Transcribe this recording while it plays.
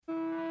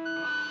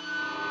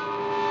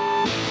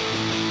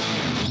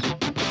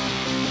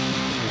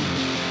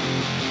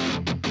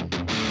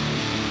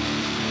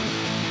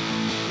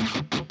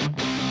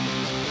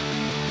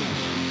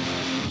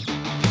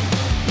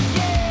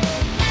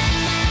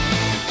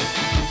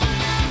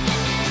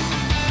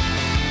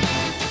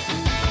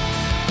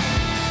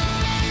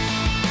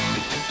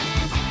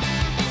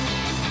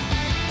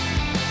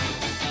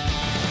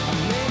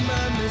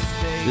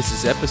This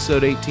is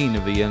episode 18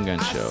 of The Young Gun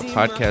Show, a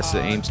podcast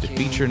that aims to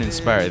feature and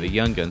inspire the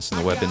young guns in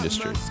the web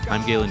industry.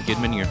 I'm Galen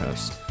Goodman, your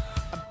host.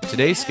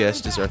 Today's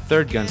guest is our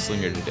third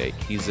gunslinger to date.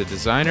 He's a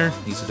designer,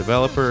 he's a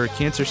developer,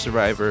 cancer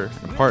survivor,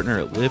 and partner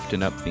at Lyft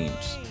and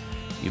UpThemes.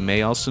 You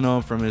may also know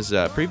him from his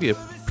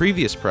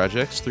previous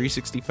projects,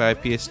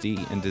 365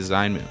 PSD and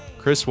DesignMove.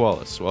 Chris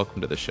Wallace,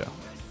 welcome to the show.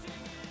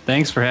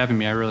 Thanks for having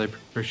me. I really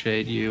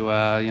appreciate you,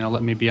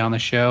 letting me be on the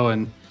show.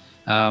 And,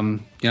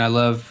 I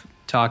love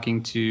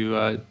talking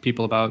to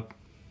people about,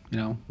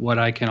 what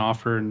I can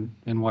offer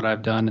and what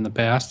I've done in the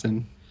past.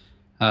 And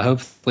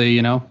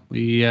hopefully,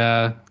 we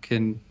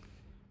can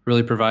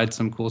really provide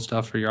some cool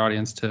stuff for your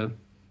audience to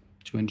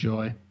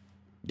enjoy.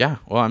 Yeah,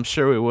 well, I'm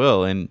sure we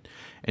will. And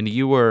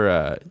you were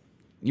a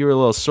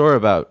little sore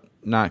about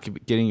not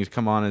getting you to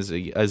come on as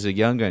a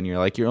young gun. You're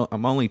like,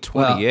 I'm only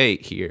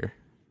 28 here.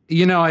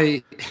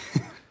 I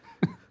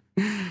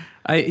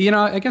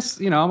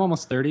guess, I'm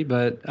almost 30,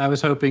 but I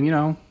was hoping,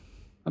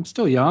 I'm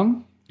still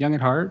young at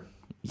heart.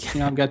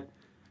 I've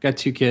got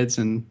two kids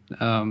and,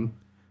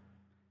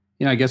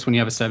 I guess when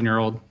you have a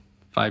 7-year-old,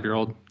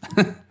 5-year-old,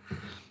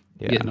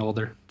 getting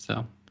older,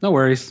 so no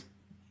worries.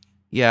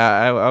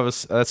 Yeah.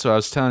 That's what I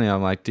was telling you.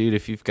 I'm like, dude,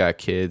 if you've got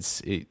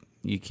kids,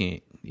 you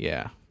can't.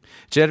 Yeah.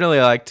 Generally,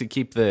 I like to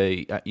keep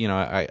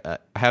I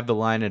have the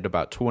line at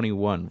about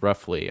 21,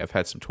 roughly. I've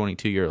had some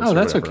 22-year-olds. Oh,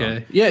 that's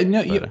okay. Yeah,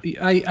 no,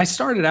 I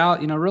started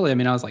out, really,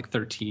 I was like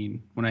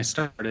 13 when I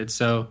started.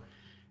 So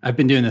I've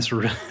been doing this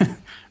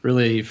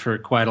really for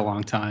quite a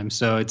long time.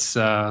 So it's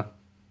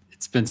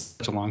been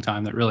such a long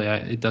time that really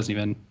it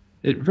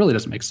really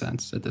doesn't make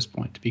sense at this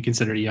point to be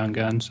considered a young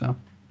gun. So.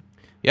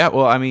 Yeah,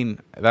 well,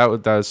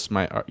 that was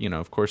my,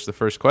 of course, the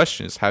first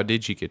question is, how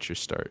did you get your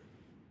start?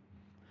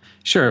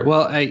 Sure.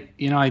 Well, I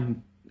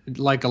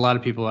like a lot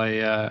of people,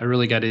 I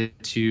really got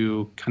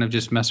into kind of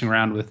just messing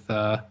around with,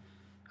 I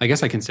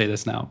guess I can say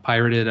this now,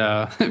 pirated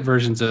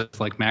versions of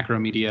like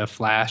Macromedia,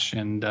 Flash,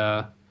 and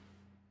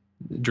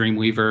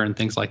Dreamweaver and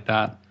things like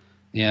that.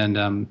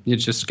 And it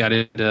just got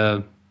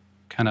into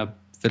kind of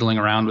fiddling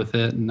around with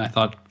it. And I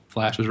thought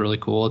Flash was really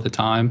cool at the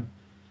time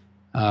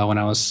when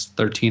I was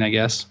 13, I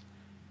guess,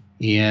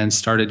 and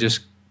started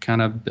just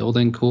kind of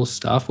building cool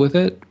stuff with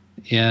it.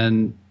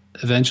 And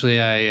eventually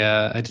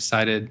I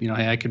decided,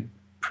 hey, I could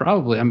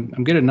probably,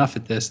 I'm good enough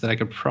at this that I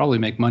could probably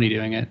make money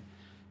doing it.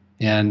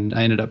 And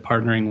I ended up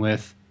partnering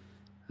with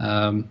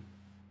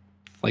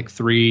like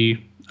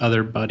 3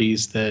 other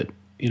buddies that,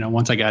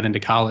 once I got into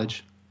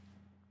college,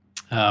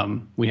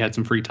 we had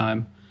some free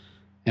time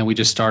and we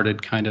just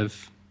started kind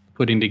of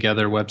putting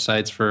together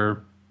websites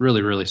for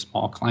really, really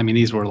small.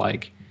 These were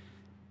like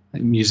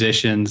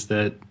musicians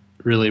that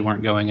really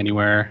weren't going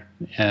anywhere,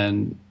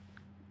 and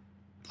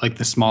like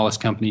the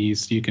smallest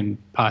companies you can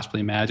possibly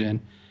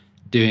imagine,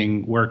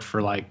 doing work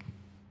for like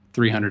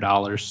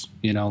 $300,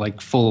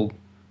 like full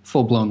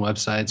blown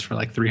websites for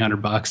like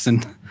 $300.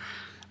 And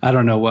I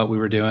don't know what we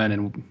were doing.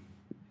 And,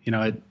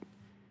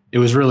 it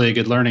was really a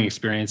good learning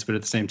experience, but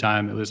at the same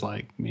time it was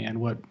like,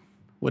 man,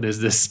 what is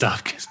this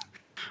stuff? 'Cause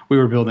we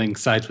were building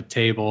sites with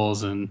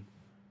tables and,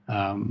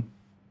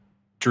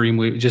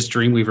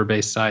 Dreamweaver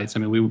based sites.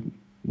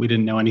 We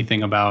didn't know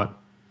anything about,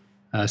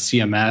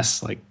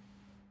 CMS. Like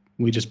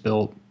we just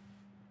built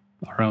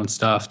our own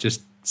stuff,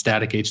 just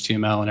static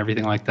HTML and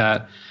everything like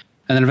that.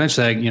 And then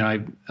eventually, I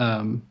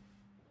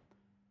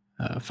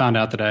found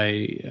out that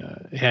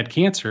I had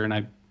cancer, and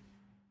I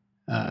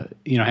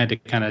had to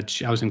kind of,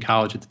 I was in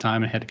college at the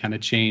time and had to kind of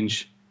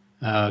change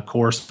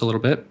course a little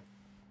bit.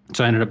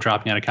 So I ended up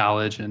dropping out of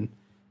college and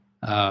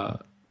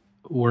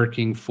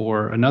working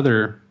for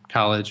another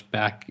college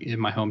back in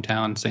my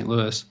hometown, St.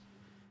 Louis.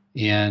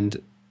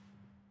 And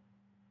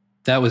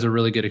that was a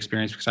really good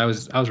experience because I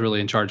was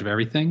really in charge of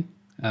everything.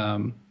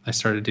 I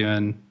started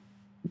doing,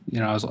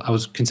 I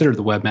was considered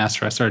the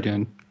webmaster. I started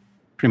doing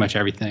pretty much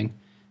everything.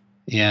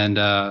 And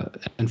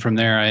from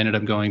there, I ended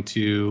up going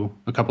to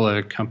a couple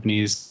of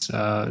companies,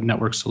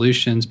 Network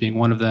Solutions being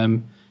one of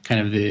them, kind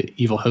of the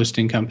evil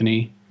hosting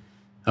company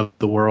of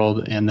the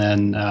world. And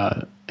then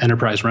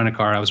Enterprise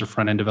Rent-A-Car, I was a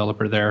front-end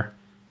developer there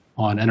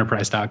on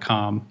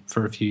enterprise.com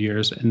for a few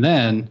years. And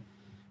then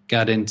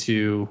got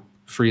into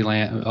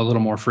a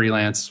little more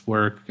freelance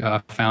work,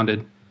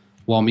 founded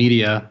Wall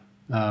Media,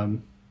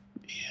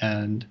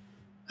 and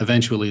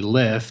eventually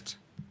Lyft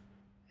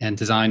and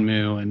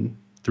DesignMove and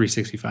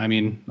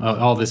 365.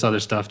 All this other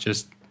stuff,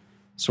 just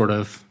sort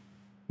of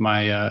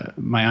my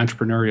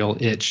entrepreneurial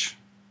itch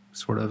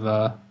sort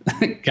of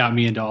got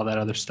me into all that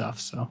other stuff.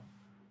 So.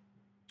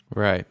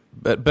 Right.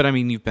 But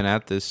you've been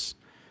at this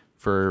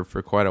for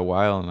quite a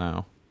while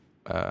now.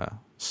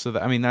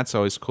 That's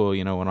always cool,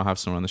 when I'll have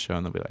someone on the show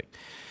and they'll be like,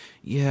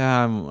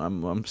 yeah,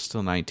 I'm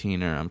still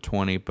 19 or I'm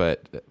 20,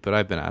 but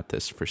I've been at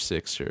this for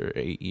 6 or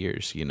 8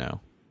 years,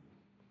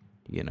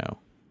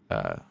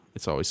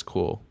 it's always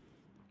cool.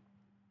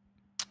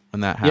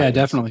 And that happens.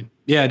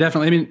 Yeah,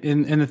 definitely.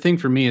 And the thing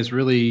for me is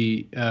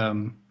really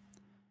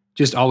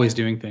just always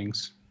doing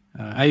things.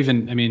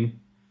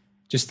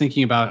 Just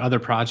thinking about other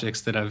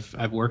projects that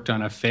I've worked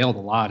on, I've failed a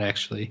lot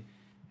actually.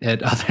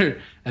 at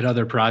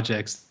other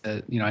projects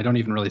that I don't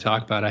even really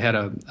talk about. I had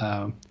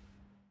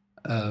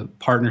a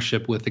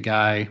partnership with a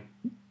guy.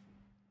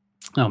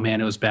 Oh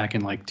man, it was back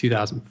in like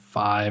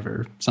 2005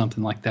 or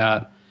something like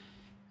that,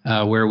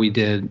 where we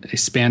did a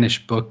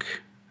Spanish bookstore,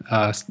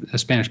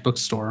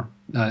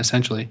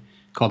 essentially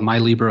called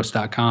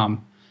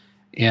mylibros.com.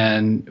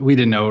 And we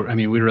didn't know. I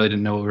mean, we really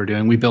didn't know what we were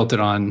doing. We built it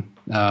on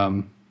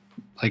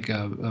like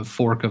a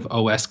fork of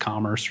OS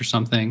Commerce or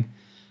something,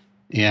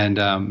 and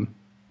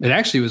it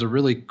actually was a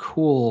really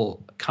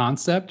cool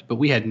concept. But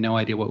we had no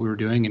idea what we were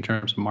doing in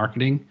terms of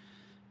marketing.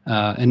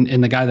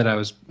 And the guy that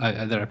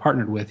I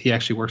partnered with, he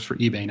actually works for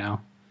eBay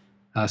now.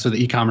 So the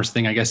e-commerce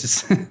thing, I guess,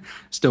 is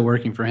still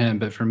working for him.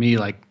 But for me,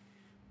 like,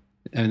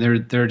 and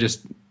there are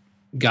just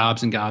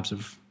gobs and gobs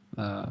of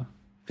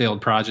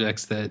failed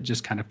projects that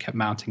just kind of kept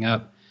mounting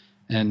up.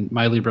 And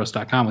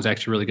mylibros.com was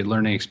actually a really good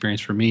learning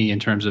experience for me in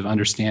terms of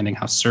understanding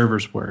how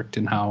servers worked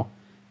and how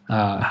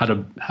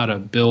to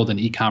build an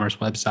e-commerce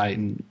website.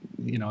 And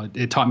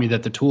it taught me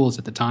that the tools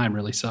at the time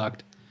really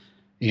sucked.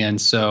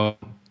 And so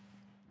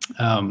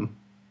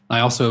I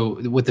also,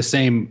 with the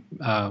same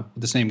guy,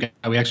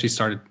 we actually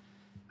started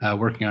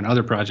working on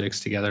other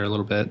projects together a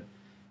little bit.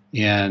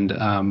 And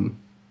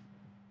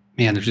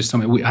man, there's just so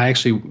many. I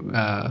actually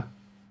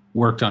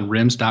worked on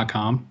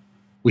rims.com.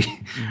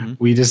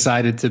 We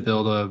decided to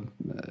build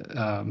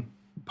a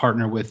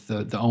partner with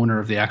the owner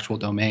of the actual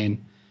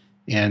domain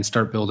and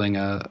start building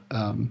a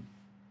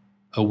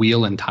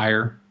wheel and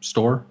tire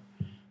store,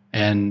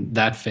 and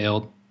that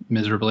failed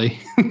miserably.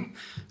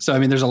 So I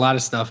mean, there's a lot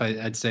of stuff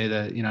I'd say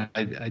that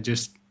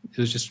it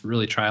was just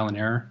really trial and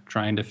error,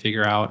 trying to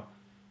figure out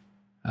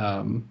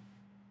how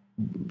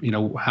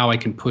I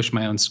can push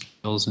my own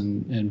skills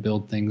and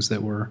build things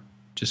that were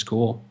just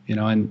cool,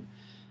 and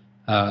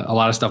a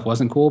lot of stuff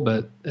wasn't cool,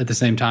 but at the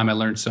same time, I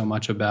learned so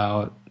much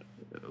about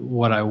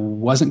what I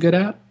wasn't good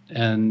at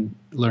and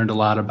learned a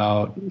lot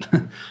about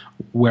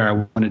where I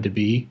wanted to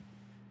be.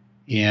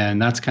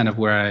 And that's kind of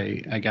where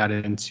I got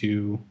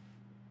into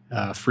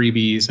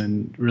freebies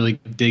and really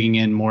digging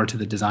in more to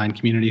the design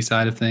community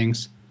side of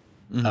things,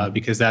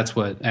 because that's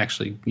what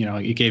actually,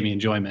 it gave me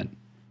enjoyment.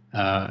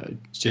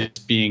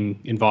 Just being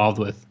involved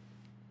with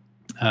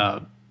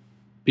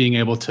being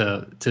able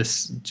to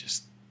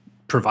just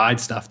provide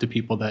stuff to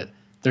people that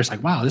they're just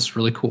like, wow, this is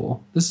really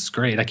cool. This is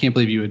great. I can't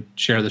believe you would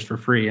share this for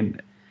free. And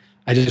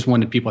I just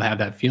wanted people to have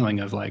that feeling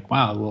of like,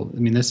 wow, well, I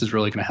mean, this is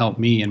really going to help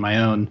me in my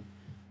own,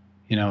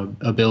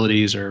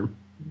 abilities or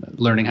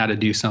learning how to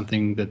do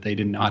something that they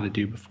didn't know how to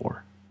do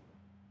before.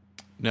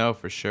 No,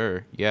 for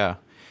sure. Yeah.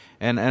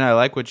 And I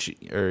like what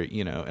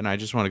and I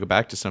just want to go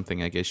back to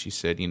something I guess you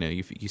said,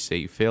 you say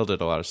you failed at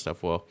a lot of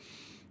stuff. Well,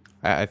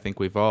 I think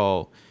we've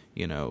all,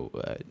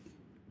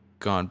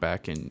 gone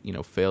back and,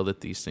 failed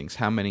at these things.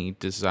 How many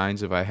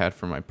designs have I had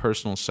for my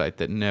personal site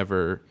that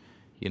never,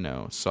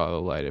 saw the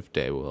light of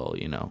day? Well,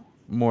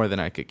 more than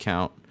I could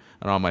count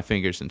on all my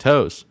fingers and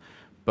toes.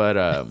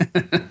 But,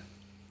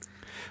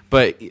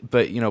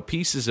 but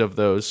pieces of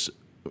those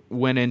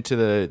went into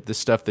the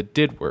stuff that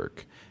did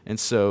work. And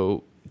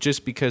so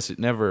just because it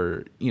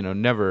never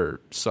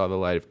saw the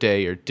light of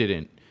day or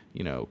didn't,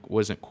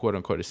 wasn't quote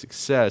unquote a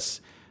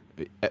success,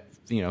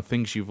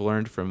 things you've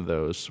learned from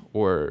those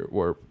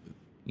or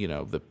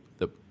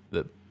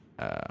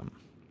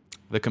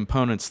the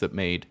components that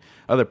made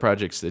other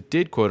projects that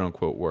did quote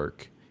unquote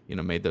work,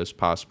 made those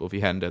possible. If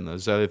you hadn't done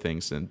those other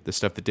things, then the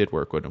stuff that did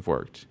work wouldn't have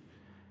worked.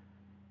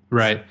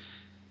 Right.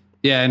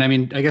 Yeah. And I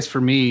mean, I guess for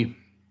me,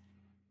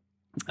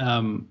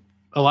 a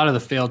lot of the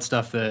failed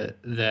stuff that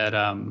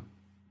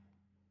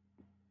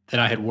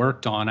I had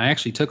worked on, I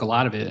actually took a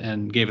lot of it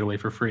and gave it away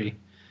for free,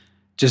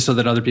 just so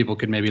that other people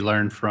could maybe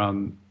learn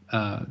from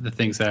the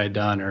things that I'd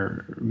done,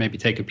 or maybe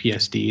take a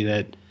PSD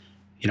that,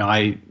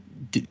 I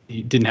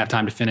didn't have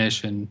time to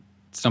finish and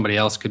somebody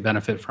else could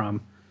benefit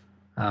from.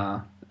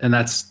 And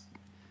that's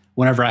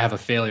whenever I have a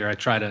failure, I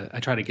try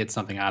to get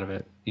something out of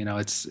it.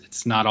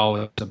 It's not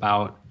always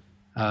about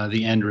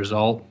the end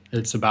result.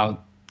 It's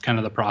about kind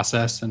of the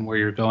process and where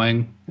you're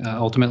going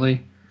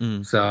ultimately.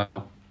 So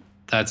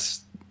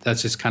that's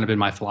just kind of been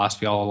my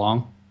philosophy all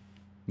along.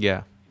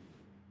 Yeah,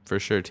 for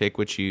sure. Take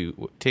what you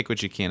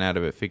can out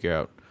of it. Figure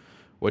out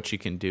what you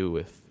can do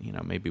with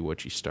maybe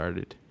what you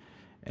started.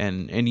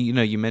 And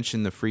you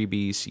mentioned the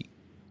freebies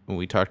when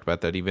we talked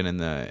about that. Even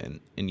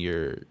in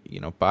your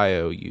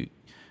bio, you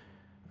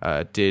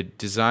did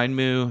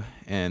DesignMoo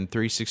and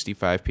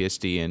 365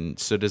 PSD, and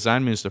so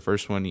DesignMoo is the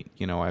first one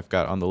I've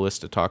got on the list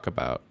to talk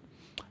about,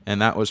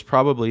 and that was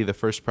probably the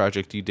first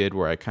project you did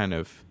where I kind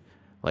of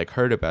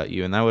heard about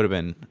you, and that would have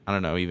been, I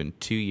don't know, even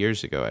 2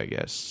 years ago, I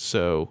guess.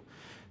 So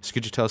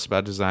could you tell us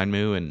about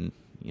DesignMoo and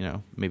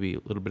maybe a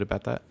little bit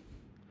about that?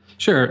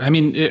 Sure. I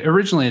mean,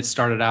 originally it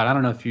started out, I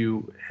don't know if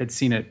you had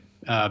seen it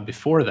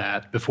before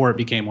it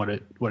became what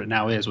it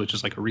now is, which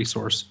is like a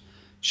resource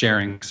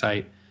sharing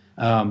site.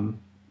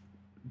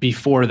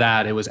 Before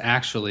that, it was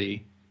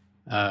actually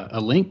a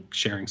link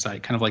sharing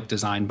site, kind of like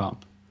Design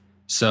Bump.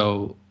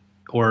 So,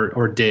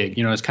 or Dig,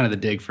 it's kind of the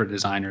Dig for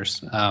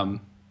designers.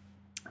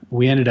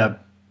 We ended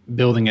up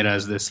building it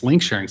as this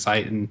link sharing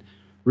site. And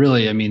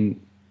really, I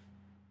mean,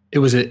 it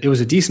was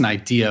a decent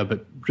idea,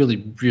 but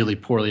really, really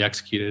poorly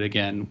executed.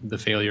 Again, the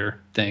failure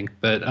thing.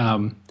 But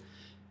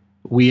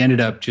we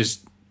ended up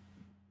just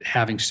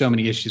having so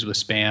many issues with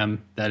spam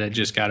that it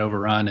just got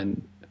overrun,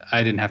 and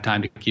I didn't have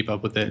time to keep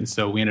up with it. And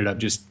so we ended up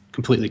just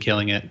completely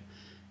killing it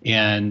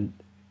and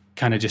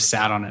kind of just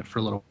sat on it for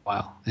a little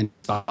while and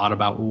thought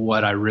about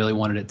what I really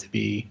wanted it to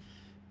be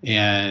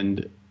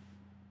and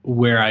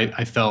where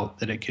I felt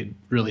that it could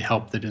really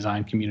help the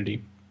design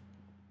community.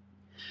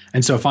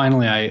 And so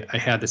finally I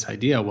had this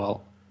idea.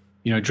 Well,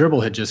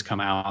 Dribbble had just come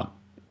out,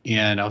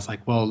 and I was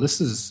like, well, this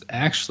is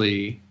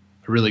actually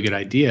a really good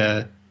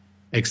idea,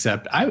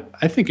 except I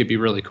think it'd be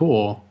really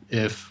cool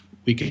if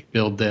we could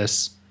build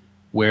this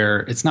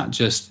where it's not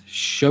just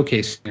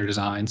showcasing your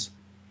designs,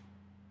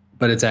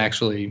 but it's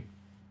actually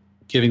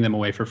giving them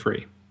away for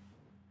free.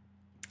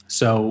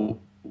 So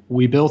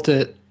we built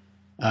it.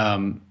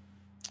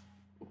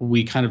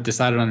 We kind of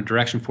decided on a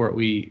direction for it.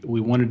 We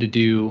wanted to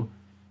do,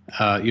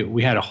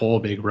 we had a whole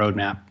big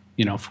roadmap,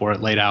 for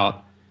it laid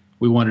out.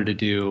 We wanted to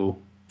do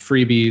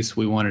freebies.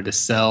 We wanted to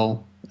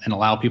sell and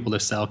allow people to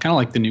sell, kind of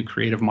like the new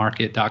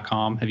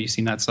creativemarket.com. Have you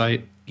seen that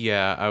site?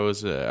 Yeah, I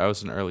was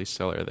an early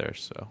seller there,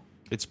 so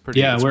it's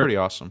pretty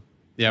awesome.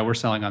 Yeah, we're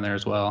selling on there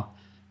as well.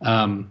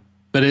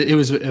 But it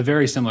was a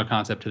very similar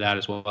concept to that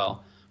as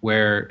well,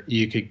 where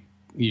you could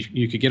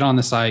get on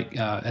the site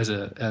as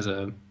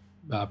a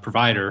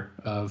provider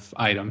of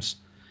items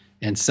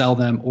and sell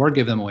them or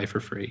give them away for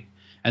free.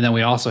 And then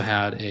we also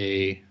had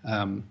a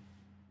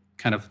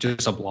kind of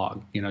just a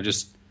blog,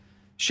 just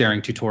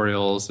sharing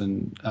tutorials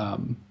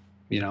and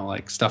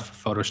like stuff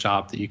for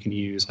Photoshop that you can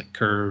use, like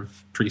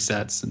curve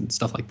presets and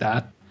stuff like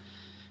that.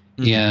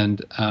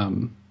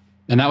 Mm-hmm.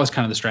 And that was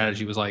kind of the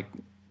strategy, was like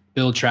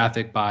build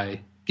traffic by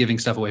giving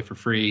stuff away for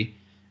free,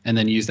 and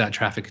then use that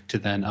traffic to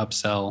then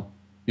upsell,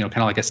 kind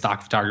of like a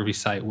stock photography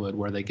site would,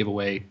 where they give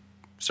away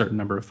a certain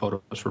number of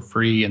photos for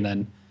free, and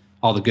then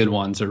all the good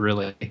ones are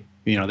really,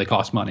 they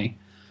cost money.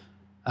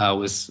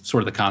 Was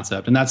sort of the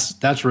concept, and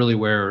that's really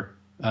where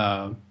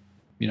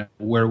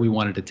where we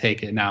wanted to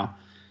take it. Now,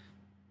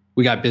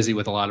 we got busy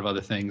with a lot of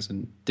other things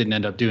and didn't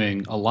end up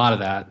doing a lot of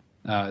that.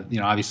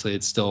 Obviously,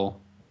 it still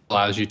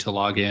allows you to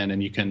log in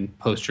and you can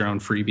post your own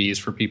freebies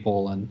for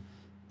people and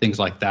things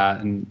like that.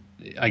 And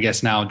I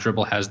guess now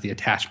Dribbble has the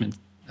attachment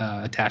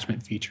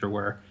feature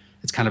where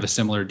it's kind of a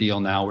similar deal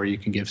now, where you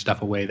can give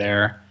stuff away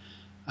there.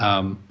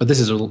 But this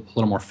is a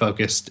little more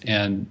focused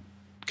and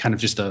kind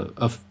of just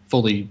a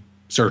fully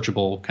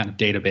searchable kind of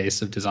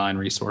database of design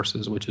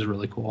resources, which is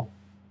really cool.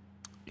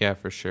 Yeah,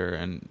 for sure.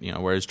 And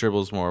whereas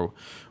Dribble's more,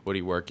 what are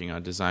you working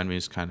on? Design Me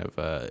is kind of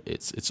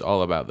it's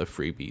all about the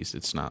freebies.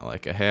 It's not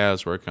like hey, I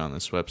was working on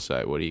this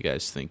website. What do you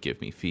guys think?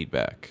 Give me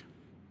feedback.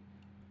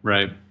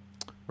 Right.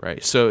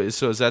 So is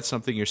that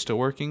something you're still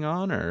working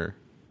on, or?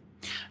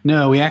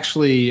 No, we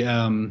actually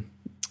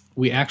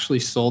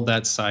sold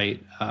that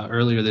site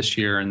earlier this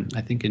year, and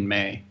I think in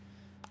May.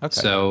 Okay.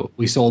 So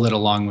we sold it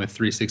along with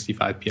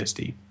 365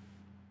 PSD.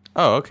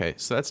 Oh, okay.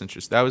 So that's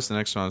interesting. That was the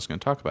next one I was going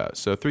to talk about.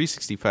 So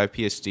 365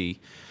 PSD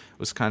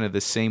was kind of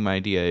the same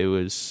idea. It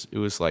was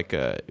like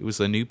a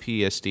new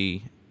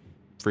PSD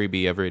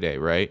freebie every day,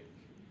 right?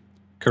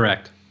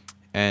 Correct.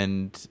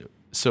 And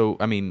so,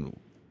 I mean,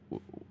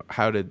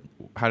 how did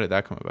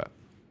that come about?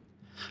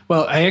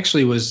 Well, I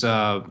actually was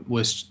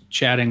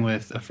chatting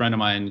with a friend of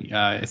mine.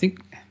 I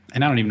think,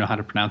 and I don't even know how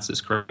to pronounce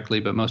this correctly,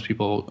 but most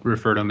people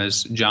refer to him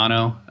as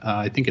Jono.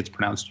 I think it's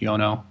pronounced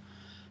Yono.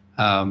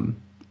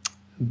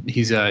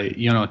 He's a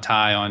Yono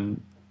Tai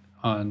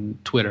on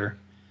Twitter.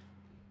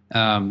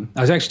 I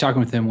was actually talking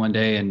with him one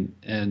day,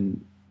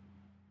 and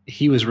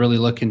he was really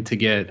looking to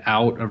get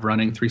out of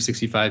running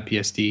 365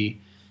 PSD,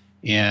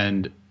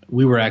 and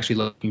we were actually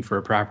looking for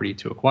a property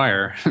to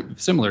acquire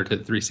similar to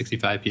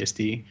 365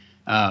 PSD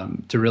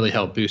to really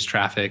help boost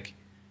traffic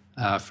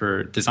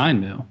for Design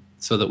Mill,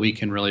 so that we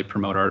can really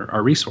promote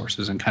our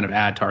resources and kind of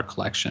add to our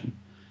collection.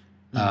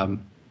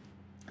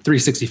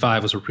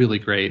 365 was a really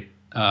great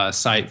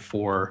site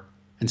for,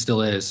 and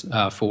still is,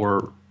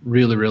 for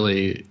really,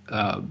 really,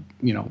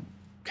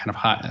 kind of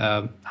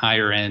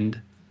higher end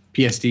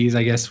PSDs,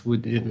 I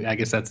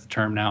guess that's the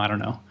term now. I don't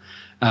know.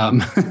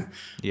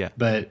 Yeah.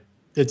 But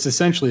it's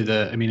essentially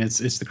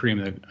it's the cream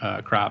of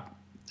the crop.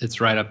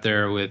 It's right up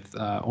there with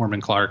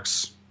Orman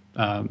Clark's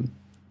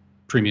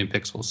Premium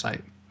Pixel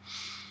site.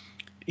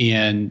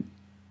 And,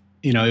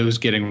 it was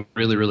getting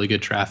really, really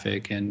good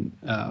traffic. And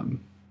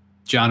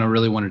Jono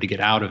really wanted to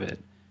get out of it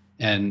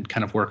and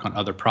kind of work on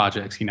other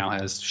projects. He now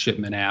has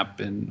Shipment app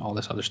and all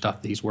this other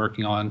stuff that he's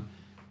working on.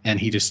 And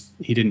he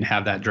didn't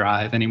have that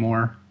drive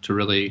anymore to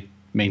really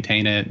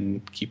maintain it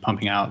and keep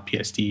pumping out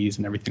PSDs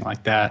and everything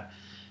like that.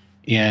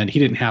 And he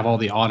didn't have all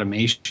the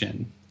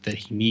automation that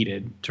he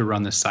needed to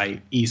run the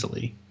site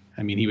easily.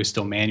 I mean, he was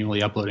still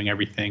manually uploading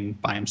everything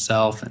by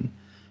himself, and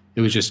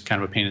it was just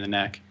kind of a pain in the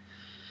neck.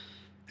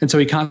 And so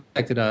he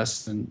contacted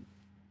us, and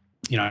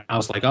I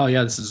was like, oh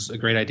yeah, this is a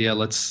great idea.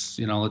 Let's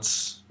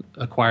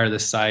acquire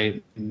this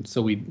site. And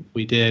so we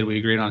did. We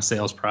agreed on a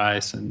sales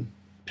price and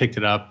picked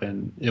it up,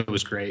 and it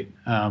was great.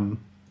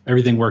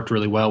 Everything worked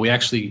really well. We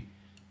actually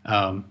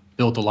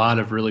built a lot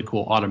of really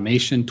cool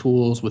automation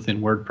tools within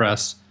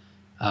WordPress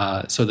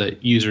so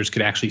that users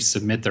could actually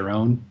submit their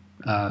own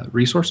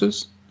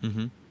resources.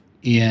 Mm-hmm.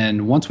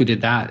 And once we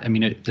did that, I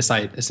mean, the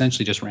site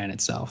essentially just ran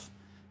itself.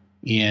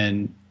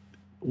 And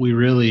we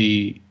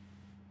really,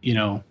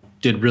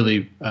 did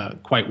really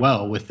quite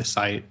well with the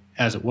site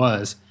as it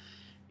was,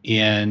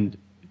 and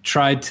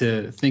tried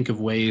to think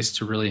of ways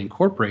to really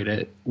incorporate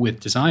it with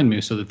Design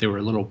Move so that they were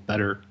a little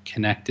better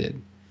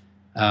connected.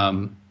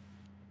 And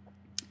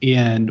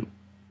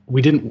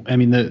we didn't, I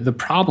mean, the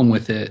problem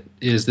with it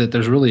is that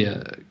there's really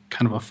a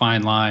kind of a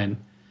fine line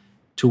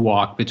to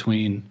walk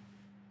between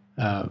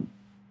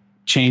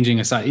changing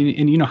a site.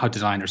 And you know how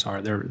designers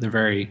are. They're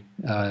very,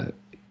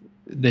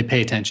 they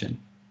pay attention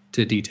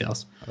to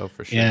details. Oh,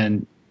 for sure.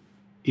 And,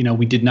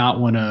 we did not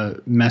want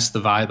to mess the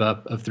vibe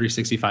up of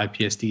 365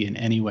 PSD in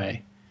any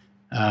way.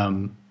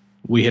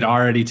 We had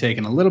already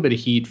taken a little bit of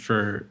heat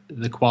for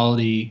the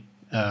quality,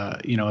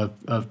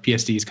 of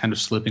PSDs kind of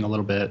slipping a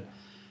little bit.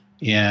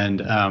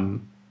 And,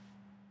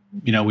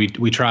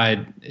 we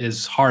tried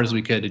as hard as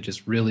we could to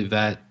just really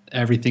vet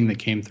everything that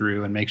came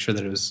through and make sure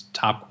that it was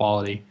top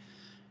quality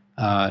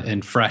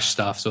and fresh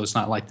stuff. So it's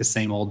not like the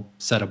same old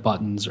set of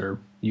buttons or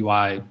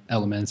UI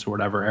elements or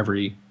whatever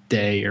every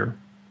day or,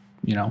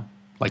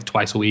 like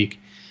twice a week.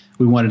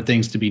 We wanted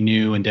things to be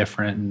new and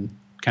different and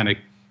kind of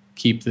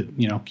keep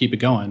it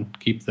going,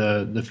 keep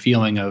the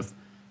feeling of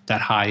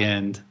that high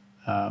end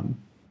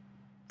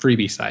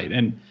freebie site.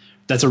 And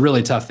that's a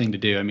really tough thing to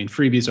do. I mean,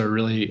 freebies are a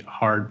really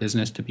hard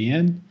business to be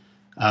in.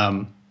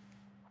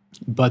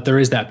 But there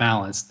is that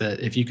balance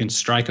that if you can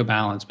strike a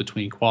balance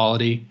between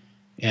quality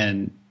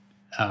and,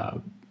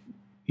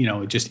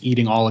 just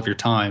eating all of your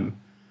time,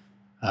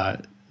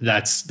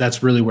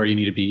 that's really where you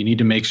need to be. You need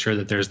to make sure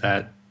that there's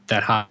that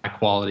high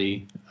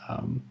quality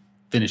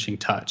finishing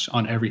touch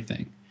on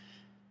everything.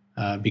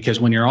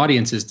 Because when your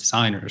audience is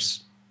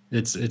designers,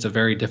 it's a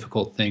very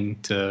difficult thing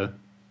to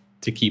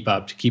keep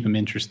up, to keep them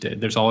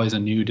interested. There's always a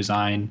new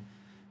design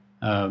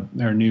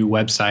or new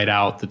website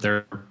out that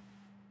they're,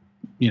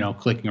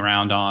 clicking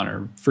around on,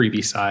 or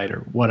freebie site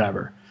or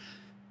whatever.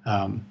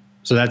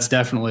 So that's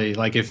definitely,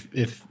 like,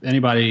 if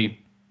anybody,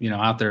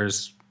 out there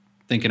is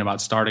thinking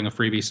about starting a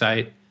freebie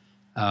site,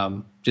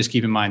 just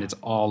keep in mind it's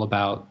all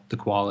about the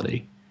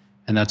quality.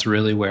 And that's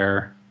really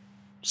where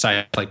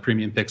sites like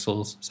Premium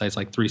Pixels, sites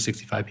like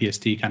 365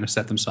 PSD kind of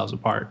set themselves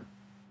apart.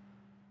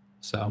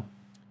 So,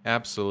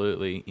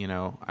 absolutely.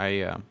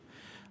 I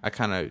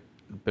kind of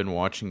been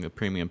watching the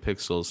Premium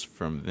Pixels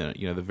from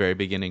the very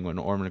beginning when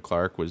Orman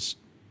Clark was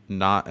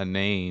not a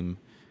name,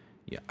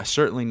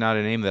 certainly not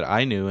a name that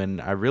I knew,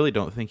 and I really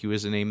don't think he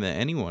was a name that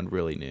anyone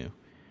really knew.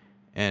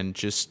 And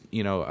just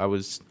I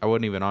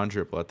wasn't even on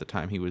Dribble at the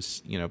time. He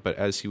was but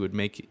as he would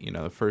make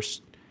the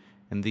first,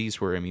 and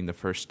these were the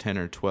first 10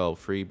 or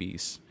 12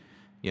 freebies.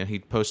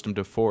 He'd post them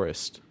to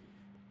Forest,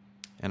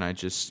 and I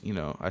just,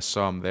 I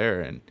saw him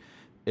there, and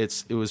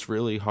it was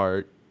really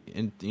hard,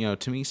 and,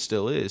 to me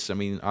still is. I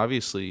mean,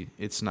 obviously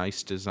it's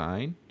nice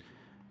design,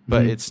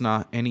 but it's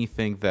not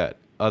anything that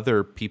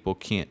other people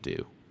can't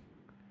do,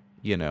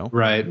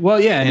 Right. Well,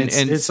 yeah, and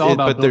it's all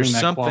about building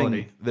that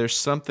quality. There's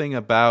something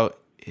about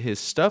his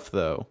stuff,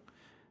 though,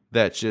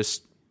 that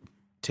just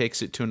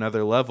takes it to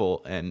another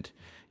level, and,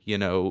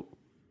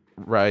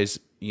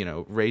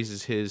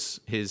 raises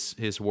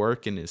his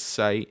work and his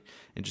site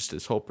and just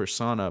his whole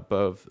persona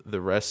above the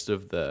rest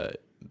of the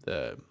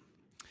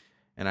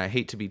and I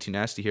hate to be too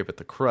nasty here, but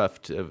the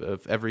cruft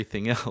of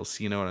everything else,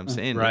 you know what I'm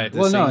saying? Right.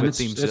 Well, no,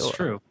 it's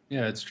true.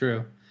 Yeah, it's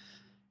true.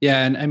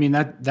 Yeah, and I mean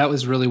that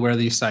was really where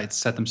these sites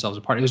set themselves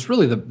apart. It was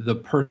really the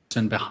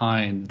person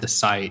behind the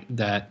site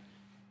that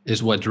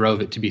is what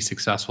drove it to be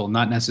successful,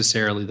 not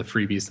necessarily the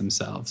freebies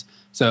themselves.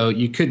 So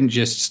you couldn't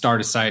just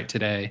start a site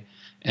today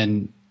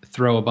and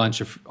throw a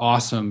bunch of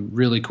awesome,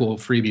 really cool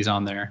freebies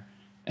on there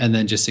and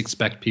then just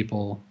expect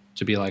people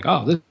to be like,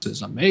 oh, this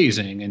is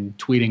amazing, and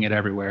tweeting it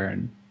everywhere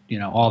and,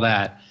 all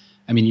that.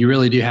 I mean, you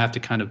really do have to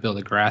kind of build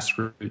a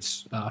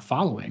grassroots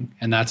following.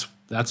 And that's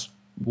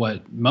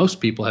what most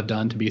people have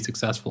done to be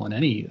successful in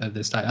any of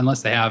this type,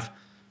 unless they have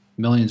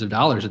millions of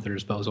dollars at their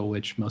disposal,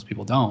 which most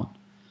people don't.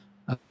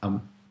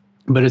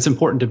 But it's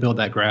important to build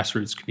that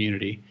grassroots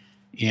community,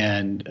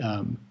 and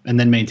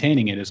then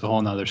maintaining it is a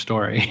whole nother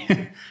story.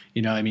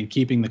 I mean,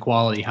 keeping the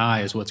quality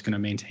high is what's going to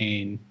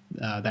maintain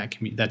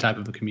that type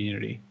of a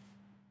community.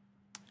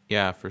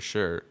 Yeah, for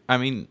sure. I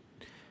mean,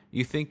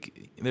 you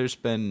think there's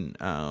been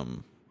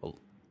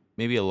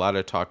maybe a lot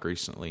of talk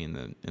recently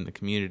in the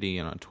community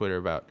and on Twitter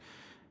about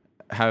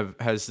have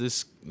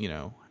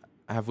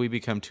we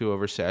become too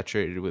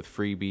oversaturated with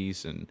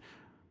freebies, and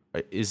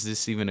is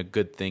this even a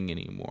good thing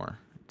anymore?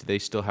 Do they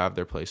still have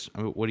their place?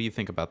 I mean, what do you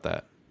think about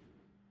that?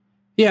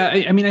 Yeah,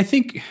 I mean, I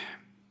think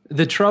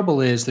the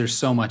trouble is there's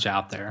so much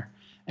out there,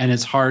 and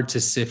it's hard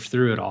to sift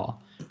through it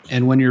all.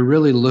 And when you're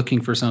really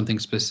looking for something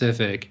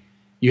specific,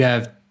 you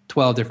have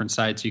 12 different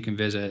sites you can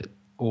visit,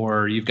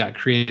 or you've got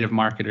Creative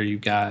Market, or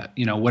you've got,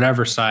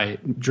 whatever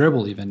site,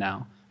 Dribble even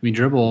now. mean,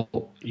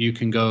 Dribble, you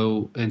can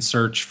go and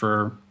search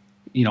for,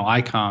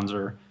 icons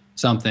or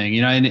something,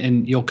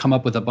 and you'll come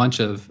up with a bunch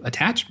of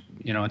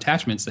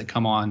attachments that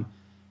come on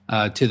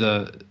to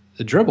the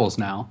dribbles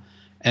now.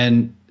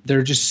 And there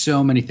are just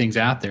so many things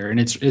out there, and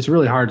it's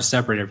really hard to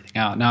separate everything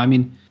out. Now, I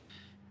mean,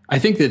 I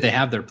think that they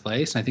have their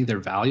place. I think they're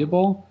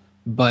valuable,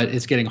 but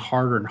it's getting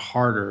harder and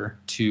harder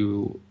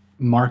to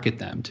market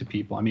them to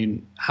people. I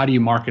mean, how do you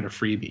market a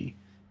freebie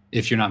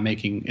if you're not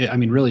making? I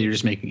mean, really, you're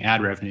just making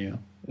ad revenue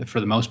for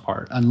the most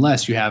part,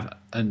 unless you have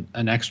an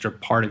extra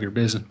part of your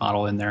business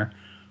model in there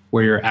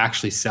where you're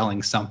actually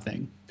selling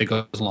something that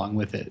goes along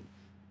with it.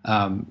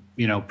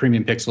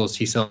 Premium Pixels,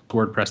 he sells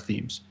WordPress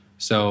themes.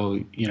 So,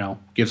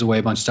 gives away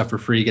a bunch of stuff for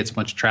free, gets a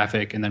bunch of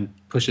traffic, and then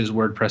pushes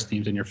WordPress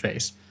themes in your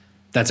face.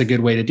 That's a good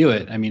way to do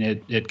it. I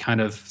mean, it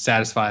kind of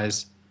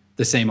satisfies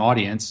the same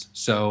audience,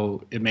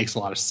 so it makes a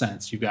lot of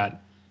sense. You've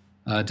got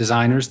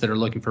designers that are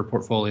looking for a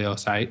portfolio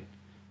site.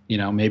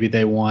 Maybe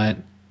they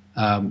want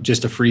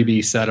just a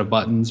freebie set of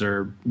buttons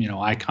or,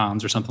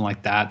 icons or something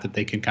like that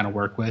they can kind of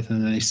work with.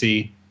 And then they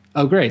see,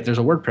 oh, great, there's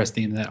a WordPress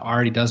theme that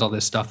already does all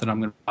this stuff that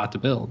I'm about to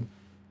build.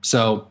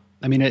 So,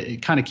 I mean,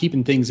 it kind of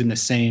keeping things in the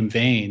same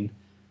vein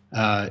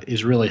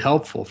is really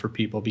helpful for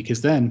people,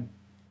 because then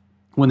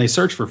when they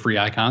search for free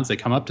icons, they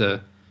come up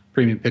to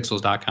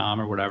premiumpixels.com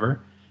or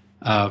whatever.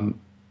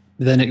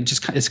 Then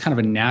it's kind of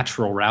a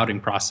natural routing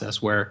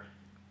process where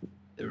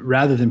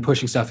rather than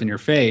pushing stuff in your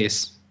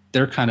face,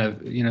 they're kind of,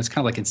 it's kind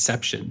of like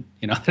Inception.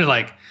 They're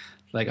like,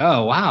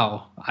 oh,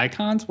 wow,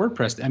 icons,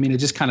 WordPress. I mean, it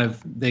just kind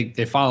of,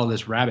 they follow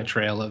this rabbit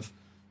trail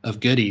of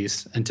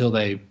goodies until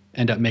they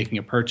end up making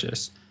a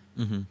purchase.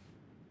 Mm-hmm.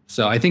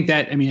 So I think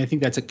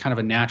that's a kind of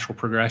a natural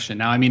progression.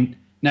 Now, I mean,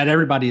 not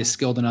everybody is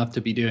skilled enough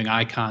to be doing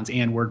icons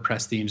and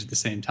WordPress themes at the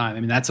same time.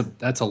 I mean, that's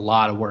a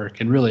lot of work.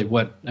 And really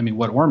what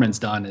Orman's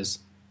done is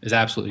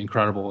absolutely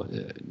incredible,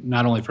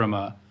 not only from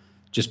a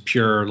just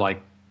pure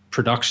like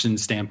production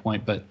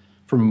standpoint, but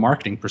from a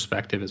marketing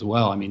perspective as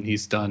well. I mean,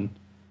 he's done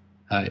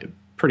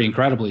pretty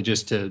incredibly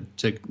just to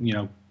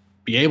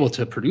be able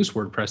to produce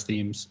WordPress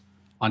themes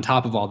on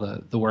top of all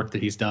the work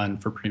that he's done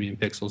for Premium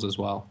Pixels as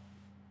well.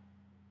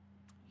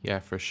 Yeah,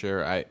 for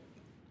sure.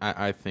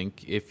 I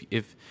think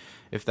if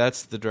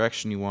that's the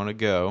direction you want to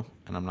go,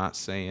 and I'm not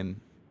saying,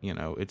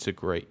 it's a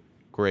great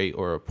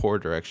or a poor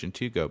direction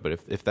to go, but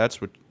if that's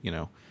what,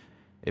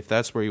 if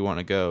that's where you want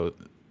to go,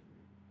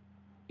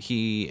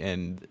 he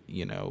and,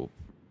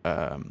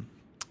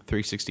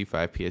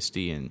 365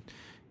 PSD and,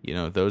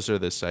 those are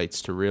the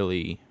sites to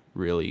really,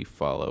 really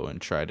follow and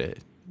try to,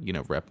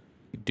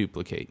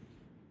 duplicate.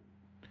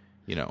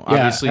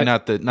 Obviously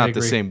not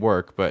the same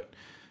work, but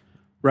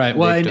right.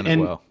 Well,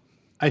 and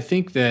I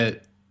think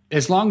that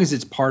as long as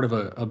it's part of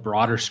a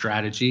broader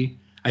strategy,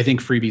 I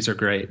think freebies are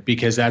great,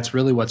 because that's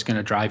really what's going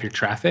to drive your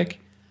traffic.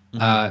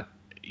 Mm-hmm.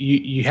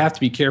 You have to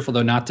be careful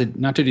though not to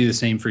do the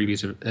same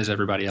freebies as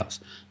everybody else.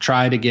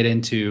 Try to get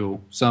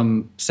into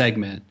some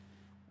segment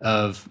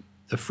of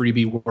the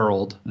freebie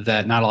world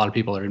that not a lot of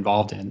people are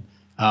involved in.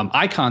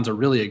 Icons are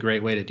really a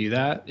great way to do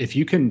that. If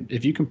you can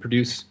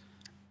produce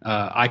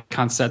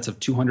icon sets of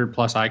 200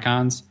 plus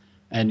icons,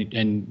 and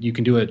you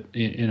can do it,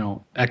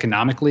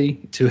 economically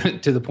to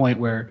the point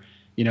where,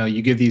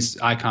 you give these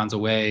icons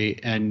away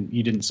and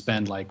you didn't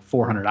spend like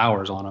 400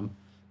 hours on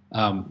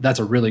them. That's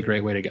a really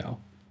great way to go.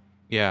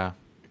 Yeah.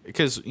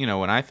 Because,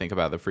 when I think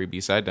about the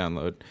freebies I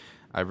download,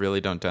 I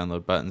really don't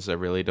download buttons. I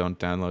really don't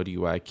download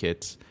UI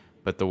kits.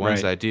 But the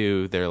ones I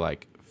do, they're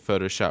like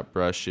Photoshop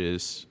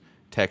brushes,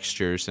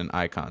 textures, and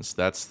icons.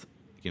 That's,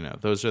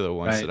 those are the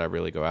ones that I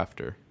really go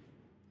after.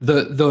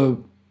 The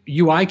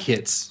UI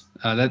kits,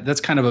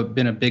 that's kind of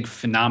been a big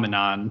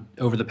phenomenon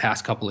over the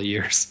past couple of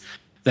years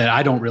that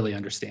I don't really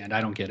understand.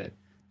 I don't get it.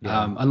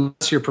 Yeah.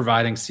 Unless you're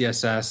providing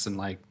CSS and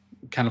like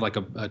kind of like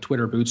a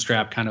Twitter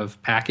Bootstrap kind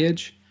of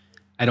package,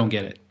 I don't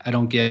get it. I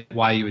don't get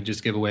why you would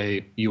just give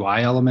away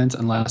UI elements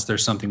unless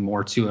there's something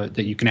more to it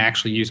that you can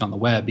actually use on the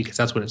web, because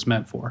that's what it's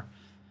meant for.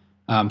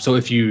 So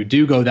if you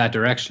do go that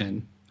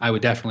direction, I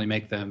would definitely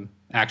make them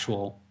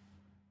actual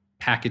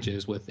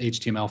packages with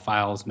HTML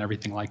files and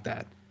everything like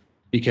that,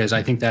 because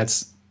I think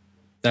that's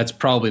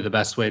probably the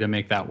best way to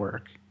make that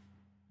work.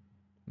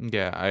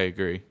 Yeah, I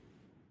agree.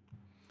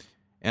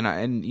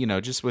 And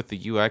just with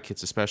the UI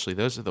kits especially,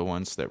 those are the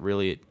ones that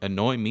really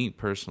annoy me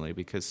personally,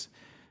 because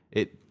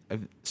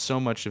so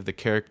much of the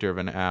character of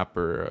an app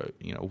or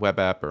a web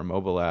app or a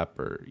mobile app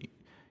or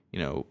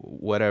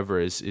whatever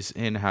is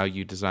in how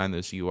you design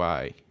those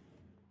UI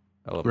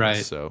elements.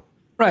 Right. So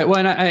right. Well,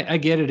 and I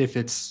get it if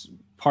it's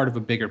part of a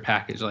bigger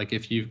package, like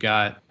if you've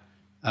got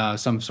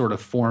some sort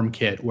of form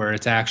kit where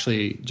it's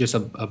actually just a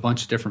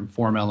bunch of different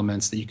form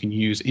elements that you can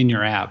use in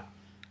your app.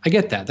 I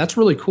get that. That's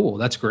really cool.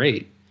 That's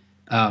great.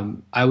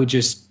 I would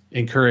just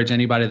encourage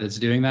anybody that's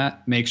doing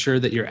that, make sure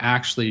that you're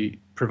actually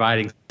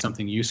providing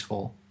something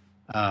useful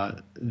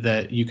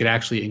that you could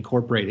actually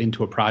incorporate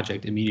into a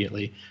project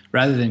immediately,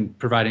 rather than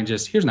providing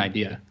just, here's an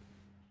idea.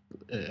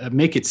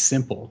 Make it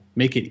simple,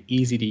 make it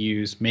easy to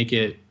use, make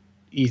it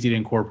easy to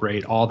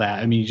incorporate, all that.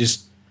 I mean,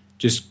 just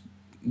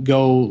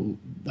go,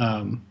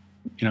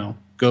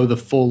 go the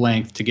full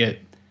length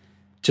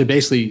to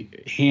basically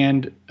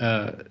hand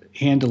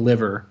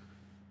deliver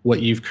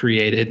what you've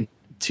created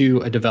to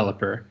a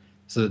developer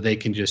so that they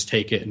can just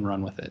take it and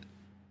run with it.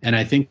 And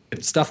I think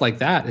that stuff like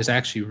that is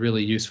actually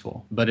really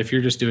useful. But if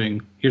you're just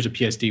doing, here's a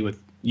PSD with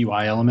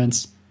UI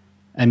elements,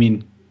 I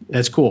mean,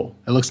 that's cool.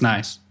 It looks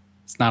nice.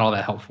 It's not all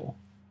that helpful.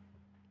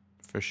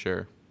 For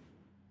sure.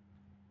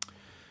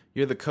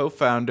 You're the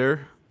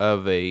co-founder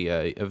of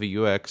a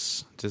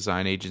UX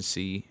design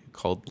agency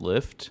called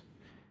Lyft.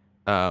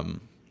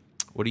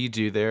 What do you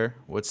do there?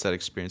 What's that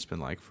experience been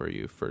like for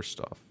you, first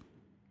off?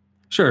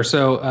 Sure.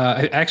 So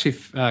I actually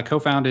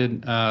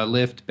co-founded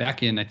Lyft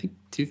back in, I think,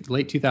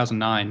 late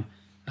 2009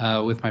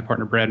 with my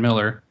partner, Brad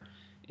Miller.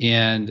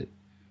 And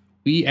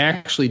we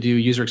actually do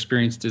user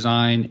experience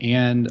design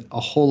and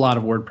a whole lot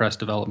of WordPress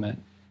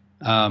development.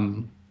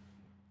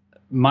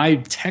 My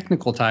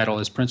technical title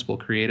is principal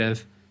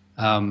creative.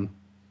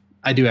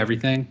 I do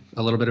everything,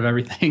 a little bit of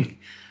everything.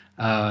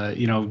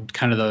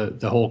 Kind of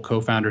the whole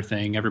co-founder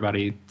thing.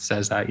 Everybody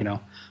says that,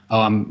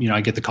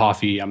 I get the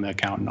coffee, I'm the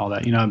accountant, all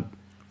that.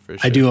 For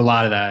sure. I do a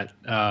lot of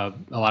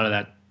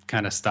that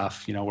kind of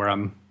stuff, where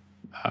I'm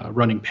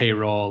running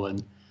payroll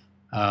and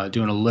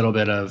doing a little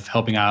bit of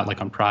helping out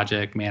like on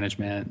project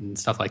management and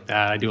stuff like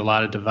that. I do a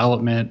lot of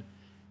development.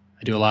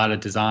 I do a lot of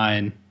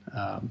design,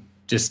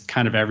 just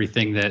kind of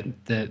everything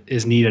that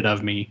is needed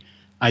of me.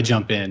 I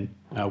jump in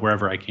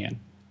wherever I can.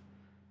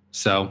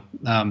 So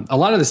a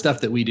lot of the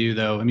stuff that we do,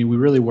 though, I mean, we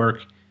really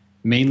work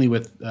mainly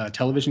with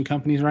television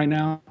companies right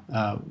now.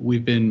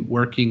 We've been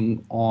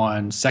working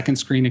on second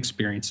screen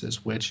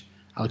experiences, which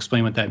I'll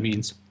explain what that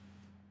means.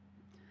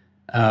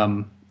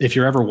 If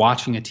you're ever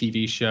watching a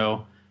TV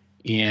show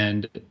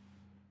and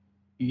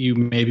you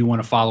maybe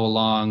want to follow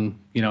along,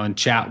 and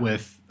chat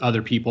with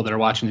other people that are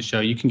watching the show,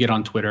 you can get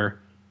on Twitter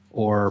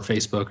or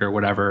Facebook or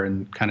whatever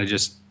and kind of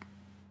just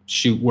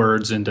shoot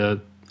words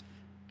into,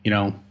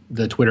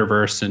 the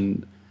Twitterverse,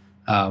 and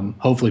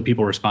hopefully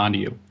people respond to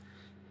you.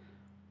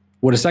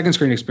 What a second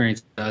screen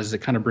experience does is it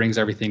kind of brings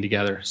everything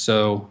together.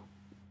 So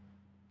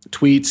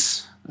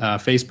tweets,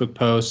 Facebook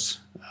posts,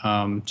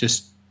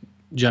 just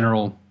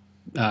general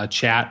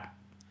chat.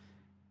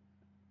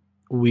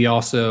 We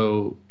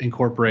also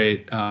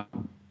incorporate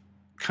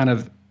kind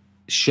of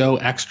show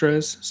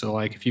extras. So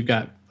like if you've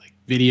got like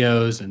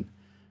videos and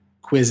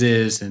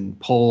quizzes and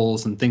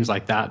polls and things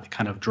like that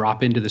kind of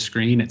drop into the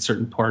screen at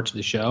certain parts of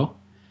the show.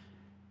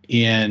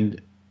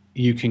 And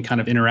you can kind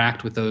of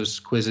interact with those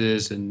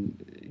quizzes and,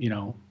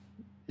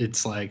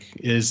 it's like,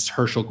 is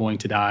Herschel going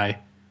to die?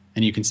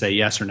 And you can say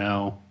yes or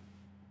no,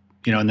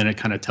 and then it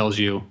kind of tells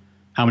you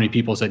how many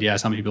people said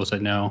yes, how many people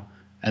said no.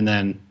 And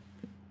then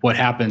what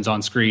happens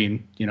on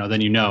screen, then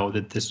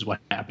that this is what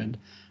happened.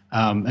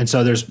 And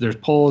so there's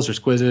polls, there's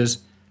quizzes,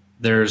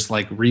 there's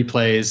like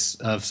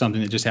replays of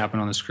something that just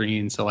happened on the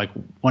screen. So like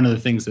one of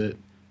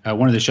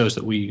the shows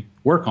that we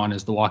work on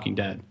is The Walking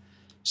Dead.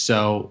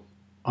 So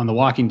on The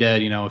Walking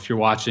Dead, if you're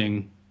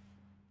watching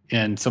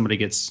and somebody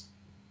gets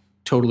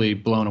totally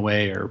blown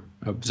away or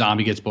a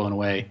zombie gets blown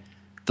away,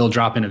 they'll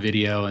drop in a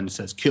video and it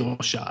says kill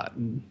shot,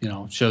 and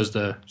shows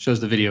the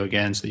video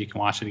again so you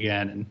can watch it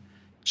again and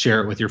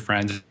share it with your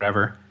friends or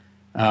whatever.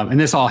 And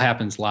this all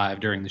happens live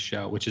during the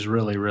show, which is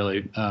really,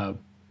 really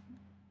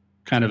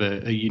kind of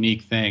a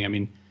unique thing. I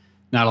mean,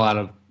 not a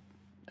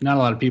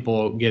lot of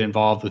people get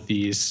involved with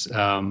these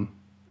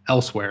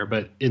elsewhere,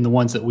 but in the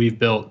ones that we've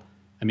built,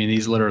 I mean,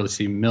 these literally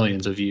see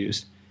millions of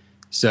views.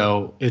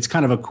 So it's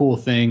kind of a cool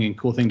thing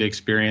to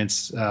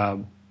experience.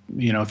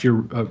 If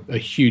you're a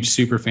huge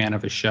super fan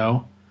of a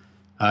show,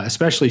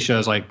 especially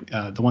shows like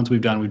the ones we've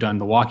done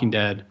The Walking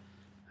Dead,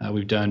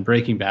 we've done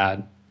Breaking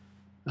Bad,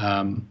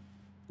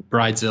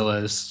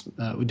 Bridezilla's,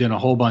 we've done a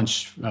whole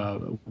bunch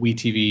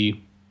WeTV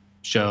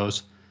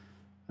shows.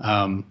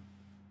 So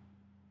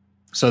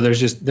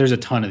there's a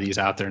ton of these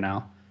out there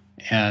now.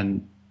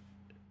 And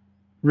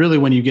really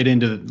when you get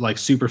into like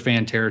super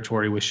fan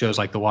territory with shows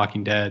like The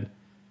Walking Dead,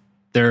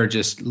 there are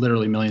just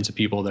literally millions of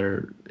people that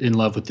are in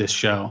love with this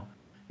show.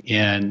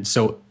 And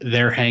so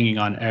they're hanging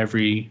on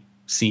every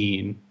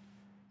scene.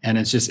 And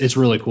it's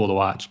really cool to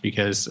watch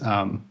because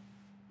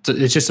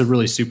it's just a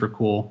really super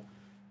cool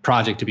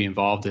project to be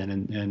involved in.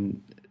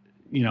 And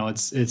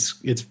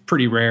it's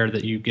pretty rare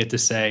that you get to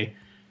say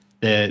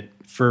that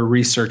for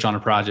research on a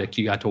project,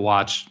 you got to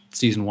watch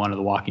season 1 of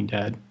The Walking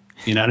Dead.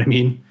 You know what I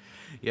mean?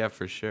 Yeah,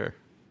 for sure.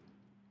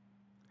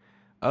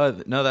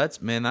 No,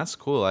 that's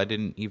cool. I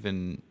didn't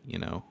even,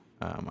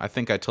 I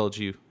think I told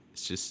you,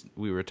 it's just,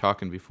 we were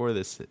talking before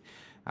this, that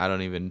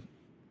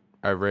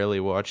I rarely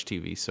watch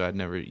TV, so I'd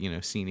never,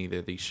 seen either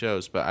of these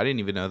shows, but I didn't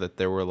even know that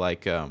there were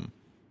like, I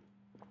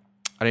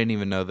didn't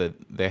even know that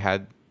they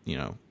had,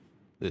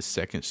 this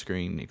second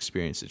screen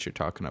experience that you're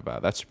talking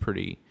about. It's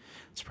pretty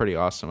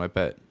awesome. I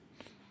bet,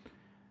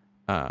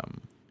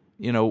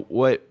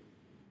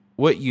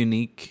 what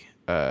unique,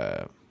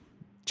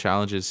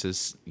 challenges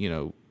is,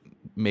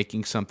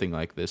 making something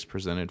like this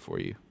presented for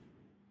you?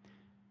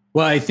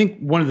 Well, I think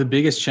one of the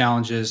biggest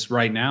challenges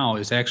right now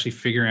is actually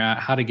figuring out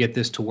how to get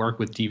this to work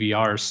with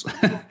DVRs,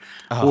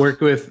 Oh, work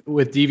with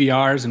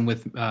DVRs and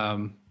with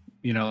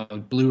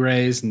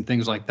Blu-rays and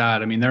things like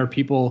that. I mean, there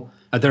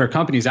are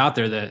companies out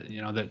there that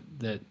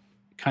that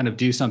kind of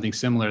do something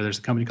similar. There's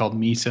a company called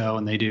Miso,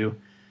 and they do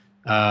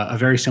a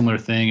very similar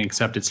thing,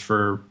 except it's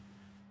for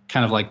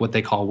kind of like what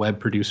they call web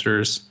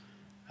producers,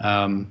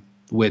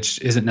 which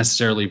isn't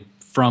necessarily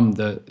from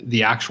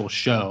the actual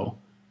show.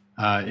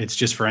 It's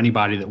just for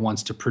anybody that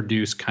wants to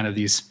produce kind of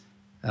these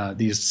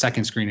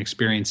second screen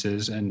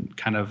experiences and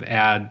kind of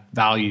add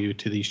value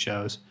to these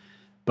shows.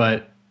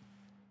 But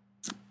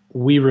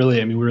we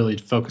really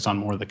focus on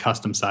more of the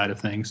custom side of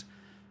things.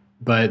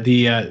 But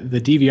the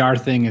DVR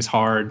thing is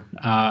hard.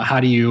 How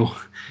do you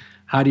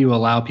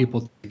allow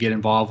people to get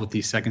involved with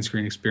these second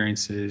screen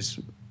experiences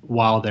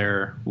while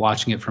they're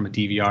watching it from a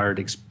DVR,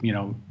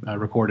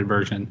 recorded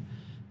version?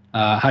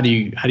 How do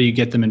you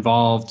get them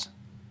involved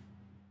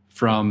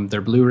from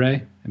their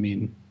Blu-ray? I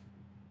mean,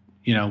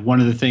 one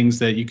of the things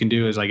that you can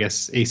do is, I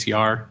guess,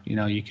 ACR.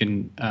 You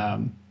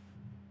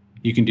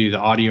can do the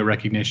audio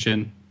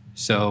recognition.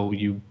 So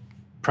you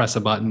press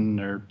a button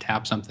or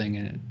tap something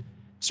and it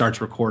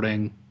starts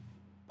recording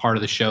part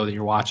of the show that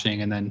you're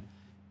watching, and then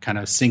kind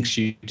of syncs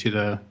you to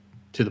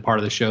the part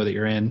of the show that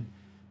you're in.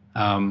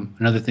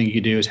 Another thing you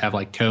could do is have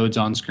like codes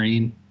on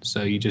screen.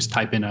 So you just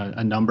type in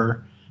a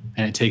number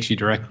and it takes you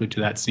directly to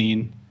that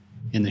scene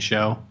in the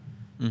show.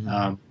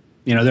 Mm-hmm.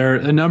 There are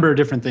a number of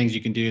different things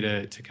you can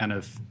do to kind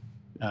of,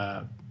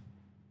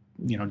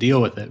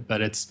 deal with it,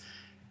 but it's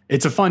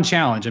a fun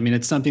challenge. I mean,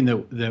 it's something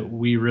that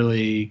we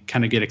really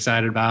kind of get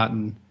excited about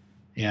and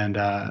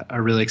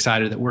are really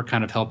excited that we're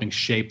kind of helping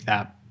shape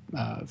that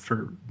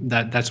for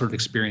that sort of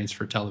experience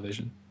for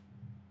television.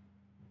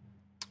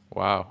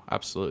 Wow,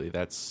 absolutely.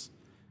 That's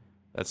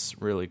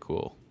really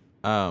cool.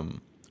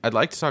 I'd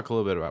like to talk a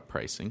little bit about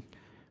pricing,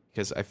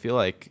 because I feel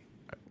like,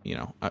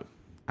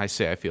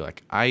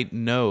 I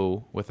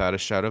know without a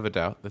shadow of a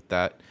doubt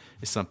that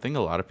is something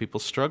a lot of people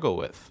struggle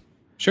with.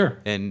 Sure.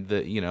 And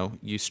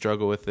you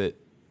struggle with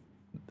it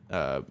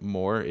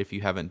more if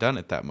you haven't done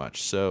it that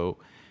much. So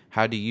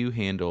how do you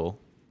handle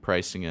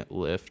pricing at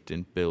Lyft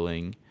and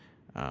billing?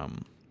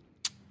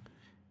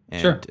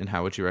 Sure. And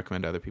how would you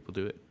recommend other people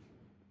do it?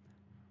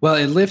 Well,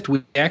 at Lyft,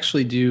 we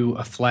actually do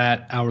a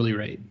flat hourly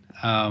rate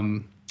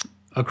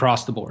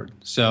across the board.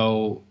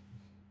 So,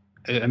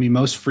 I mean,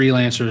 most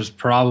freelancers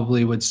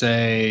probably would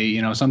say,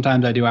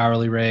 sometimes I do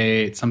hourly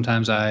rate,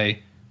 sometimes I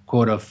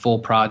quote a full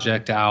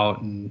project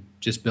out and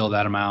just bill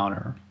that amount,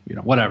 or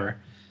whatever.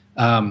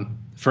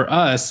 For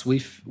us,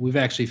 we've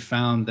actually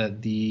found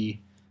that the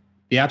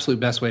absolute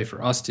best way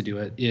for us to do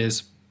it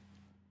is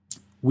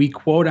we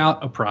quote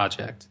out a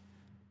project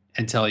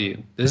and tell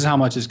you this is how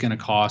much it's going to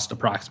cost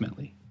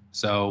approximately.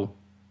 So,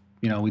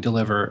 we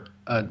deliver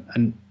a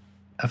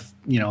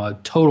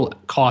total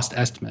cost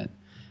estimate.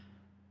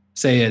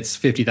 Say it's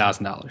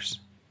 $50,000.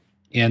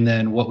 And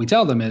then what we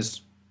tell them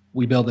is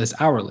we bill this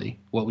hourly.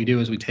 What we do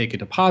is we take a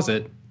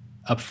deposit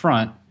up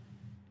front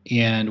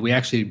and we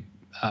actually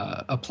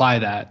apply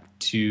that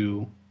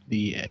to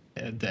the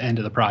end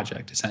of the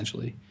project,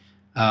 essentially.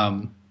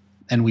 And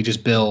we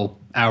just bill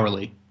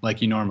hourly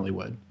like you normally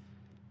would.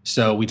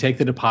 So we take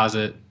the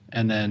deposit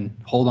and then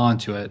hold on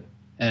to it.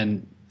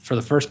 And for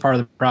the first part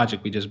of the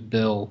project, we just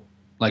bill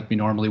like we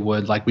normally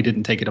would, like we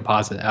didn't take a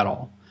deposit at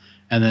all.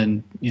 And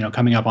then,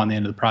 coming up on the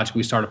end of the project,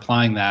 we start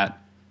applying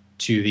that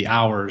to the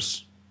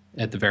hours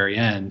at the very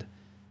end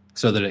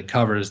so that it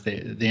covers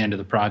the end of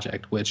the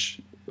project, which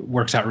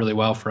works out really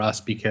well for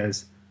us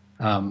because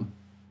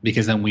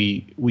then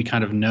we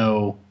kind of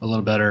know a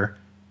little better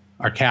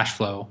our cash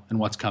flow and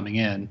what's coming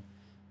in,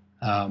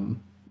 and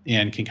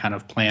can kind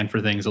of plan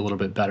for things a little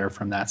bit better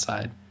from that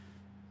side.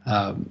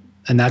 And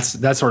that's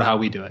sort of how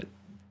we do it.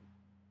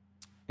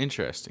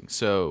 Interesting.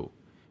 So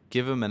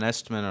give them an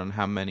estimate on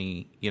how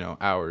many,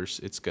 hours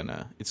it's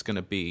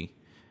gonna be,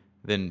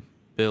 then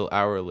bill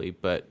hourly,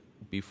 but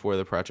before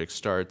the project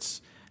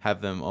starts,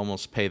 have them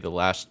almost pay the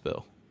last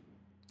bill.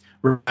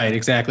 Right,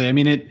 exactly. I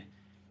mean,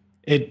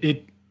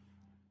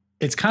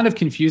 it's kind of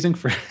confusing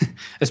for,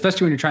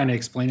 especially when you're trying to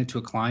explain it to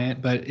a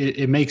client, but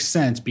it makes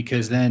sense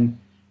because then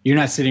you're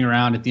not sitting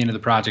around at the end of the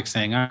project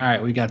saying, all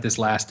right, we got this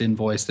last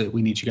invoice that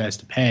we need you guys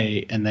to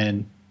pay. And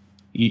then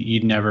you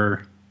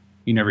never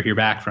hear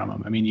back from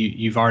them. I mean,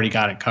 you've already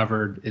got it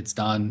covered. It's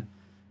done.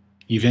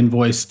 You've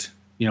invoiced,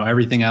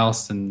 everything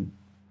else, and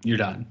you're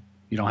done.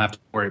 You don't have to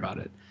worry about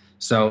it.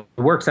 So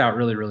it works out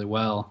really, really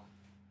well,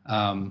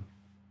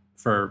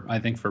 I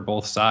think for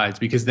both sides,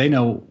 because they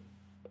know,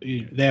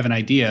 they have an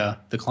idea,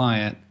 the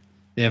client,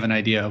 they have an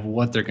idea of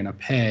what they're going to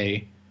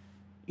pay.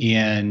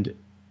 And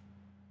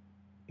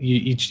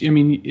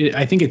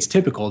I think it's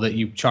typical that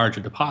you charge a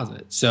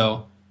deposit.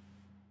 So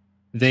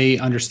they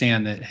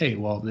understand that, hey,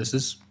 well, this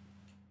is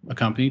a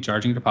company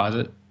charging a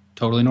deposit,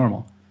 totally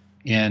normal.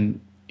 And,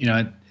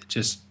 I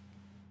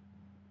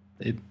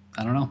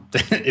don't know,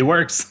 it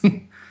works.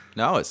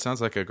 No, it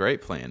sounds like a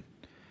great plan.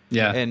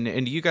 Yeah.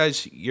 And you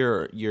guys,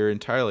 you're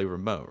entirely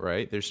remote,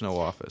 right? There's no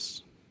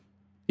office.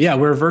 Yeah,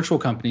 we're a virtual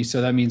company,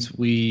 so that means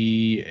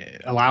we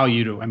allow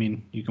you to. I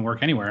mean, you can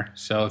work anywhere.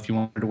 So if you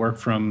wanted to work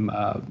from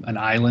an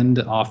island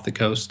off the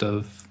coast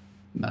of,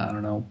 I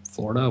don't know,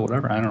 Florida,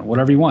 whatever, I don't know,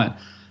 whatever you want.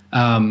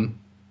 Um,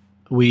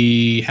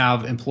 we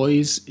have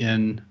employees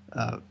in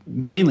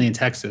mainly in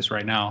Texas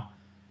right now,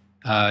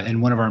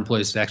 and one of our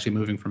employees is actually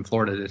moving from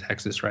Florida to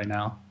Texas right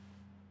now.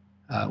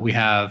 We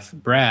have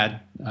Brad,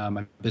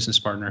 my business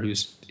partner,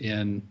 who's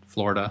in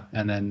Florida,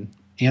 and then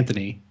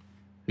Anthony,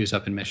 who's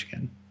up in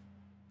Michigan.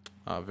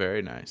 Oh,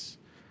 very nice.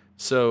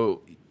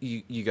 So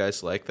you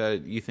guys like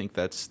that? You think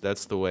that's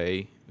the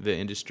way the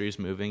industry is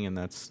moving, and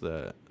that's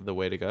the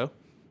way to go?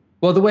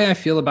 Well, the way I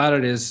feel about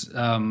it is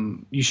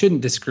you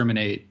shouldn't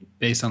discriminate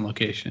based on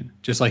location,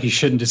 just like you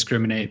shouldn't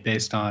discriminate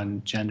based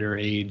on gender,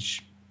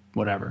 age,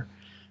 whatever.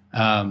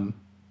 Um,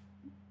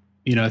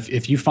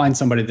 if you find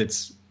somebody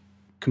that's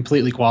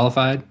completely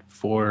qualified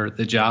for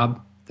the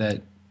job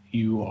that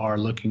you are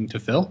looking to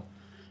fill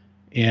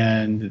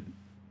and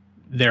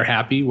they're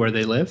happy where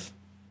they live,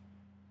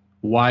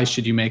 why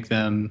should you make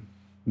them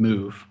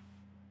move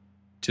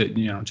to,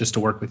 just to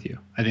work with you?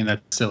 I think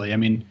that's silly. I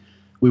mean,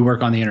 we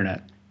work on the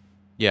internet.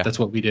 Yeah. That's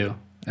what we do.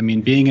 I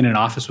mean, being in an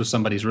office with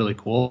somebody is really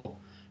cool.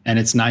 And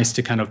it's nice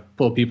to kind of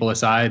pull people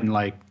aside and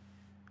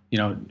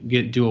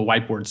do a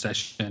whiteboard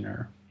session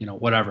or,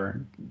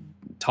 whatever,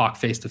 talk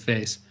face to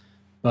face.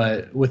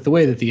 But with the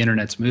way that the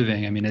internet's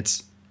moving, I mean,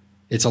 it's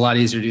a lot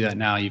easier to do that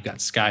now. You've got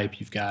Skype,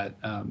 you've got,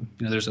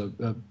 there's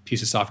a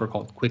piece of software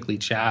called Quickly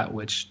Chat,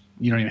 which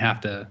you don't even have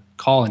to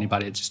call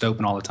anybody. It's just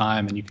open all the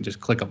time, and you can just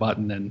click a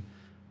button and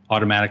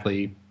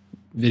automatically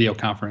video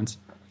conference.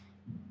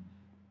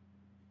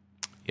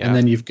 Yeah. And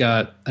then you've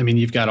got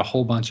a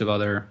whole bunch of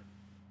other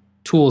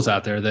tools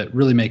out there that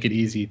really make it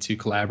easy to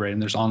collaborate.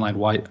 And there's online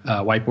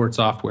whiteboard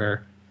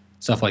software,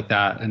 stuff like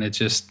that. And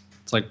it's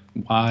like,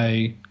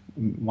 why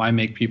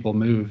make people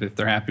move if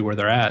they're happy where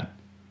they're at?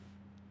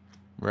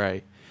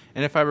 Right.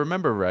 And if I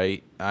remember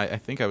right, I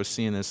think I was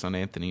seeing this on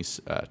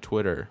Anthony's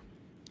Twitter,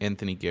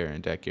 Anthony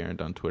Garand, at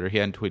Garand on Twitter. He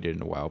hadn't tweeted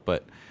in a while,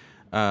 but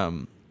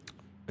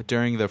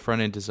during the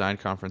front-end design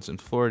conference in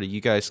Florida,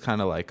 you guys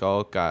kind of like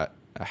all got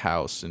a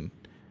house and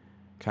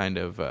kind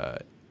of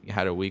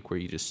had a week where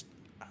you just,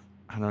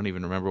 I don't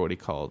even remember what he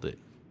called it.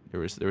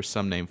 There was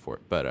some name for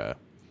it, but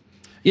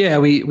yeah,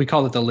 we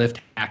call it the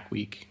Lift Hack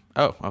Week.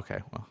 Oh, okay.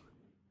 Well,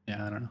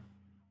 yeah, I don't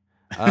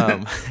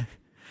know.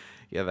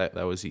 Yeah,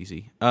 that was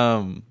easy.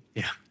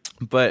 Yeah,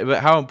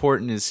 but how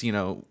important is,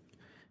 even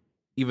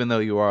though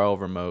you are all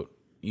remote,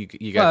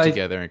 you got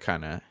together and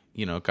kind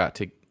of got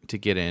to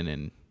get in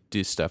and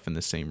do stuff in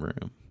the same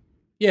room.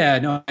 Yeah,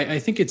 no, I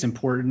think it's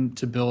important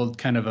to build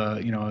kind of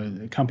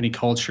a company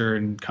culture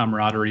and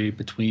camaraderie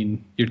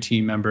between your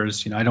team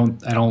members. I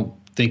don't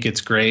think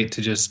it's great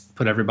to just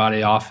put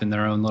everybody off in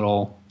their own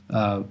little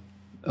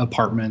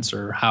apartments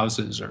or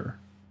houses or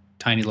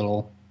tiny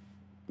little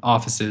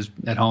offices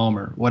at home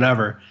or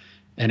whatever,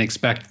 and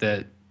expect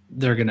that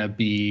they're going to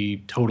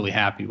be totally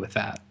happy with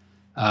that.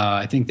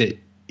 I think that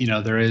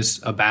there is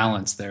a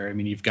balance there. I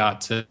mean, you've got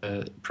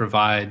to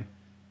provide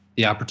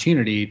the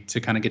opportunity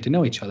to kind of get to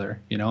know each other,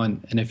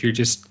 and if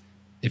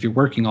you're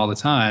working all the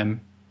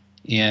time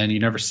and you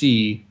never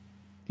see,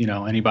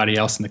 anybody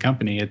else in the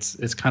company, it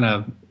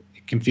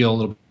can feel a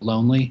little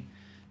lonely.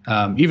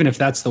 Even if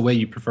that's the way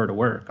you prefer to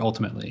work,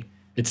 ultimately,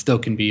 it still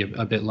can be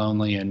a bit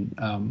lonely, and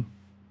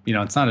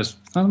it's not as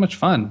much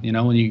fun,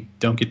 when you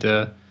don't get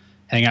to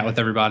hang out with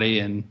everybody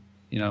and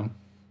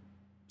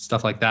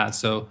stuff like that.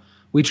 So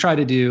we try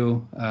to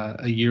do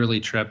a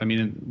yearly trip. I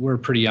mean, we're a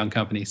pretty young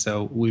company,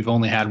 so we've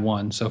only had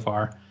one so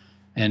far.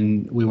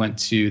 And we went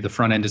to the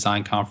Front End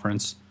Design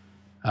Conference,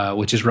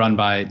 which is run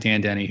by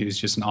Dan Denny, who's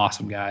just an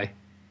awesome guy.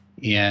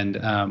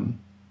 And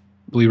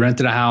we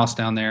rented a house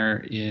down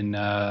there in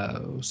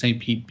St.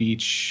 Pete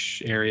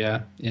Beach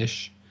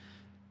area-ish.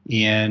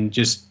 And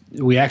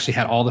we actually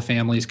had all the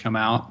families come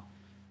out.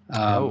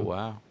 Oh,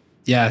 wow.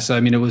 Yeah, so I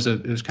mean, it was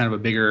kind of a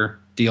bigger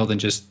deal than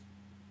just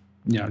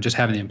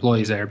having the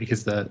employees there,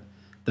 because the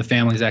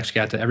families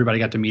actually everybody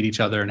got to meet each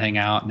other and hang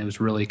out, and it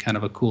was really kind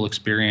of a cool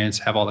experience.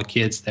 Have all the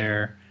kids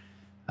there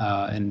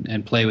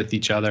and play with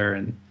each other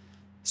and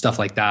stuff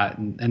like that,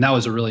 and that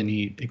was a really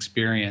neat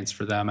experience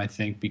for them, I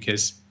think,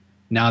 because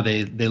now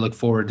they look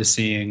forward to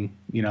seeing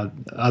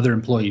other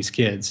employees'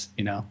 kids.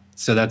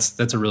 So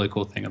that's a really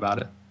cool thing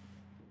about it.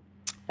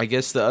 I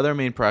guess the other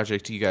main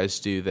project you guys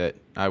do that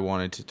I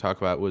wanted to talk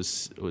about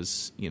was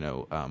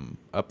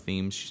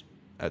UpThemes.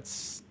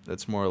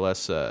 That's more or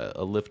less a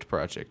Lyft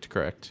project,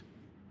 correct?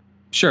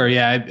 Sure.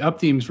 Yeah,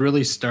 UpThemes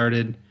really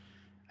started,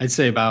 I'd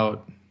say it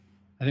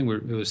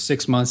was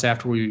 6 months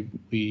after we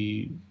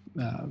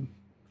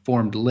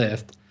formed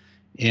Lyft,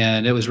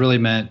 and it was really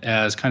meant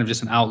as kind of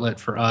just an outlet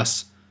for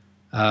us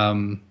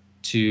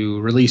to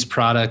release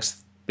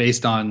products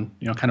based on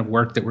kind of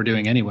work that we're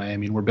doing anyway. I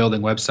mean, we're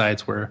building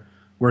websites, we're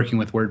working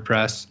with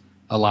WordPress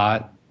a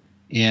lot,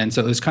 and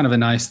so it was kind of a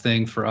nice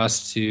thing for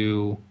us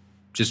to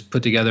just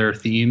put together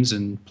themes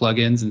and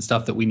plugins and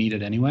stuff that we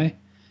needed anyway,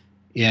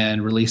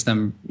 and release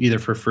them either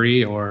for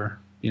free or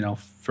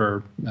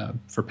for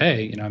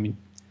pay. I mean,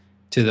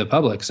 to the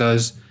public. So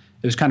it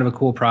was kind of a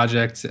cool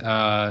project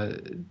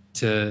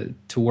to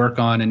work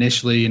on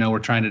initially. You know, we're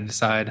trying to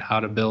decide how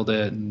to build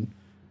it and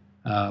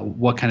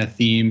what kind of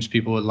themes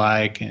people would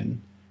like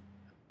and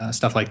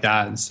stuff like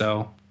that. And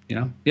so, you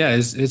know, yeah,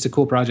 it's a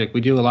cool project.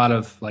 We do a lot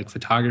of like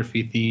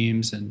photography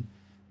themes and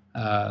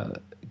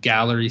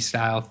gallery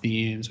style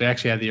themes. We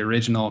actually had the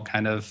original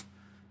kind of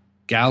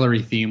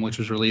gallery theme, which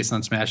was released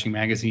on Smashing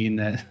Magazine,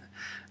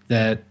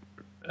 that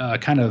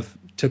kind of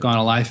took on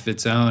a life of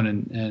its own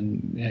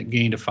and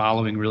gained a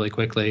following really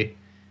quickly.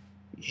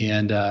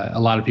 And a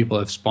lot of people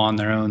have spawned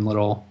their own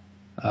little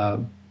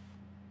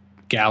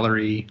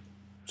gallery,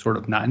 sort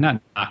of not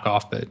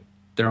knockoff, but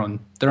their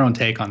own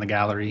take on the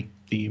gallery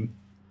theme,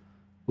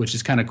 which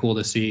is kind of cool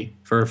to see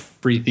for a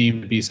free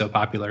theme to be so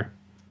popular.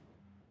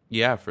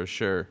 Yeah, for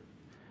sure.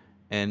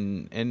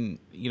 And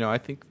you know, I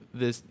think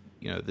this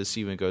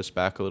even goes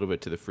back a little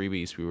bit to the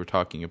freebies we were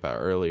talking about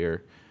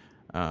earlier.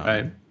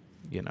 Right.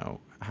 You know,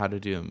 how to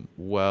do them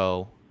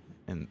well,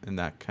 and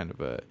that kind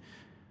of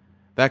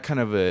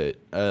a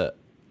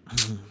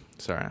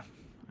sorry, I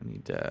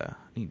need to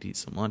eat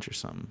some lunch or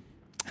something.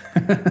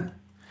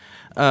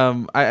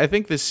 I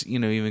think this, you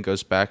know, even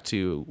goes back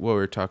to what we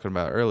were talking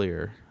about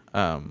earlier.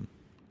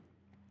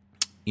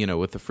 You know,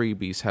 with the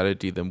freebies, how to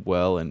do them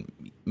well, and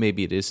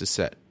maybe it is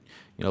a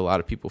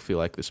lot of people feel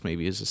like this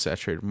maybe is a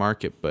saturated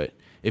market, but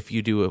if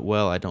you do it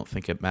well, I don't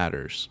think it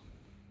matters.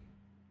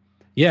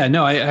 Yeah,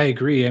 no, I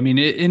agree. I mean,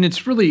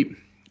 it's really,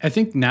 I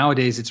think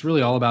nowadays it's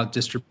really all about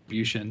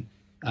distribution,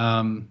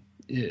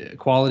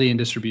 quality and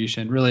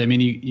distribution. Really, I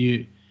mean,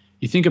 you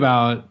think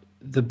about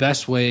the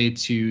best way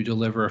to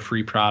deliver a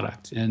free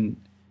product, and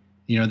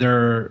you know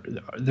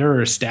there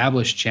are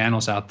established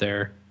channels out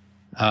there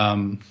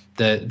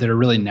that are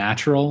really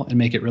natural and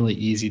make it really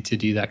easy to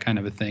do that kind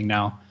of a thing.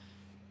 Now,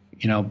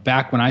 you know,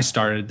 back when I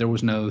started, there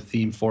was no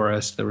theme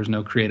forest, there was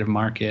no creative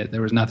market,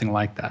 there was nothing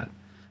like that.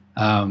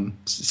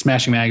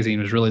 Smashing Magazine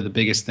was really the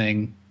biggest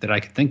thing that I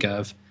could think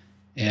of.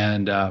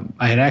 And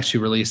I had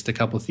actually released a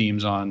couple of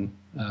themes on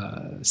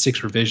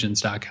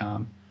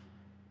 6revisions.com.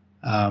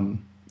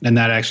 And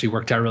that actually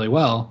worked out really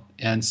well.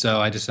 And so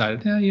I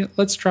decided,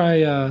 let's try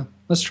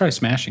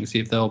Smashing, see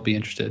if they'll be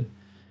interested.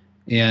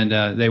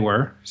 And they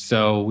were.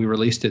 So we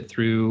released it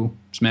through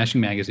Smashing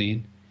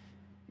Magazine.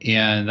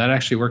 And that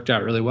actually worked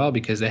out really well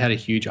because they had a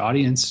huge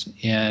audience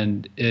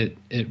and it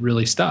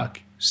really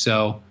stuck.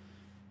 So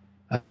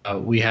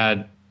we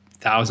had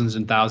thousands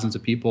and thousands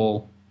of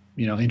people,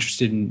 you know,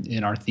 interested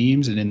in our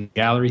themes and in the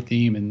gallery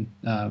theme, and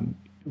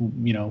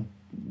you know,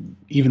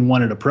 even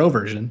wanted a pro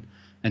version.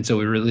 And so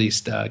we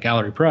released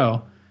Gallery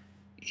Pro,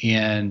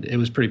 and it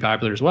was pretty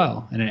popular as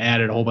well. And it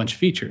added a whole bunch of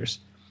features.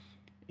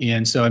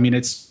 And so, I mean,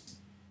 it's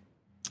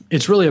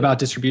really about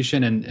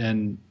distribution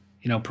and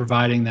you know,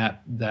 providing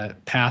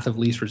that path of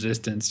least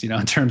resistance, you know,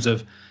 in terms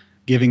of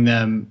giving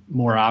them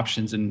more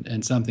options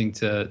and something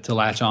to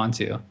latch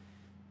onto.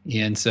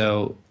 And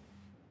so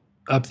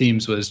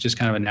UpThemes was just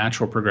kind of a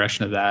natural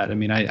progression of that. I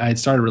mean, I had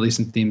started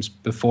releasing themes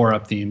before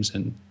UpThemes,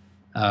 and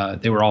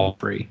they were all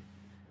free.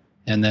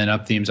 And then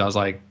UpThemes, I was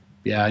like,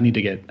 yeah, I need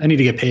to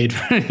get paid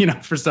for, you know,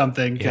 for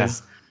something,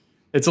 because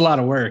it's a lot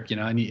of work, you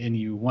know, and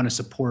you want to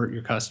support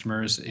your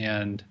customers,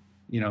 and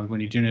you know,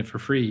 when you're doing it for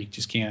free, you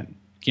just can't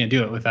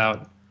do it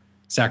without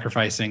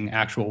sacrificing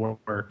actual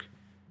work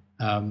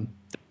that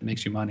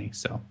makes you money.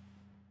 So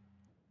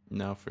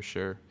no, for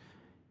sure.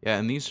 Yeah,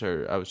 and these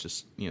are, I was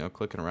just, you know,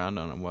 clicking around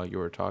on them while you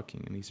were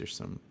talking, and these are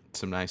some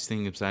nice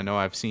things. I know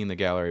I've seen the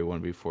gallery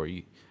one before.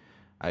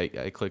 I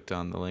clicked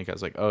on the link. I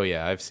was like, oh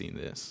yeah, I've seen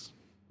this.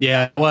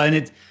 Yeah, well,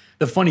 and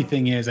the funny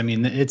thing is, I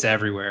mean, it's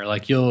everywhere.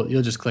 Like you'll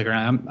just click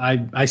around.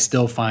 I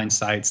still find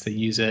sites that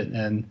use it,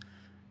 and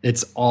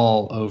it's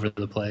all over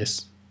the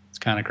place. It's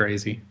kind of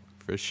crazy.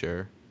 For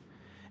sure.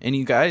 And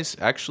you guys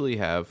actually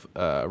have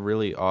a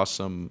really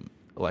awesome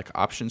like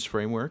options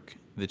framework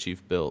that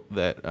you've built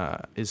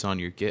that is on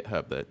your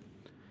GitHub that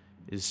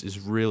is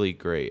really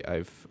great.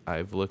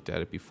 I've looked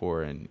at it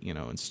before and, you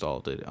know,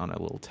 installed it on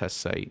a little test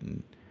site,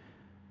 and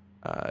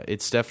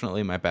it's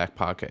definitely in my back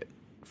pocket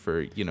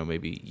for, you know,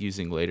 maybe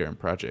using later in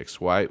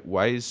projects. Why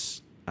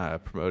is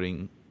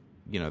promoting,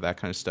 you know, that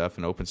kind of stuff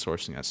and open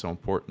sourcing that so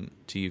important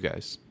to you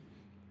guys?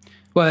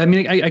 Well, I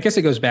mean, I guess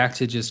it goes back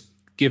to just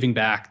giving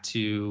back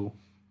to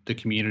the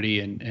community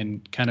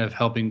and kind of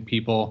helping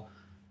people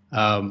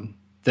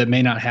that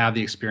may not have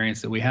the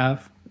experience that we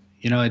have.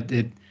 You know,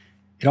 it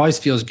always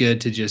feels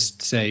good to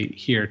just say,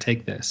 here,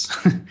 take this,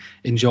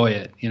 enjoy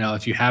it. You know,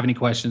 if you have any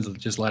questions,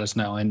 just let us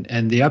know.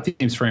 And the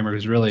UpThemes framework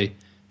is really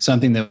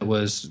something that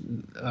was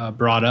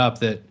brought up,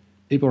 that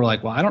people were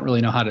like, well, I don't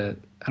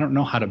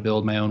know how to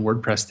build my own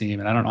WordPress theme,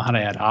 and I don't know how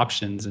to add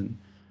options. And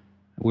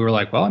we were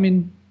like, well, I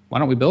mean, why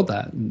don't we build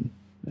that and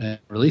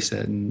release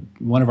it? And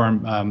one of our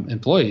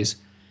employees,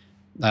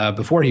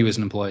 before he was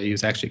an employee, he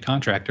was actually a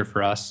contractor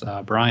for us,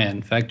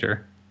 Brian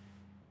Fector.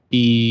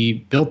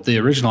 He built the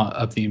original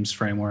UpThemes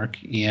framework,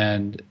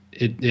 and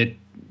it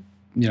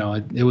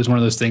was one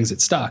of those things that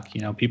stuck.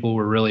 You know, people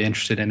were really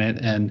interested in it,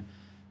 and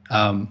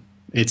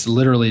it's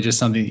literally just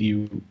something that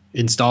you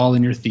install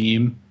in your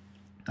theme,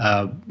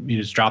 You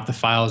just drop the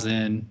files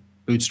in,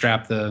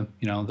 bootstrap the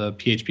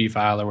PHP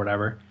file or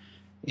whatever,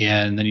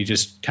 and then you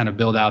just kind of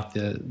build out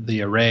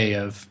the array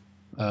of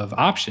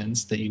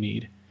options that you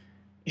need.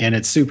 And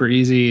it's super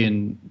easy,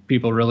 and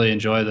people really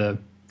enjoy the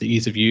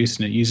ease of use.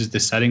 And it uses the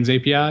settings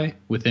API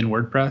within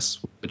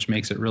WordPress, which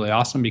makes it really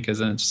awesome because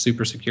then it's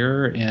super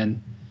secure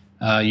and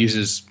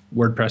uses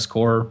WordPress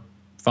core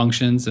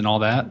functions and all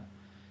that.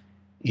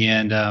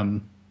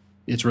 And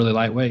it's really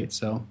lightweight,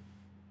 so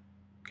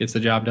gets the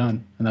job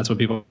done, and that's what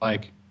people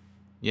like.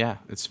 Yeah,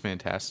 it's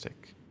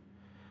fantastic.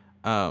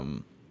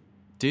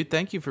 Dude,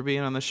 thank you for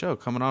being on the show.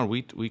 Coming on,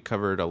 we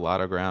covered a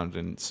lot of ground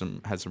and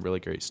had some really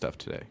great stuff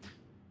today.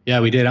 Yeah,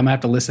 we did. I'm gonna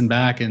have to listen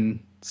back and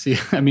see.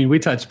 I mean, we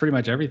touched pretty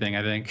much everything,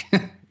 I think.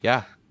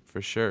 Yeah,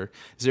 for sure.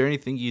 Is there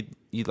anything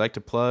you'd like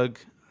to plug?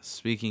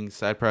 Speaking,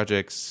 side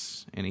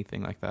projects,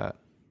 anything like that?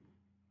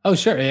 Oh,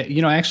 sure.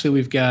 Actually,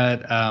 we've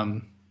got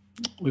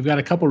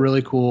a couple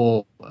really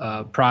cool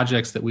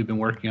projects that we've been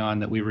working on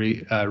that we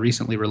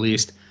recently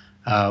released.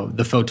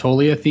 The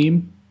Photolia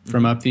theme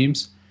from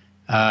UpThemes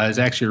is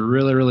actually a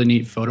really, really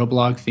neat photo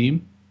blog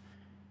theme.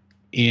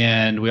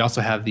 And we also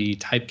have the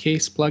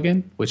Typecase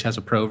plugin, which has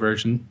a pro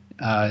version.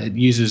 It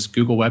uses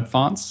Google Web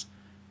Fonts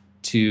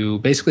to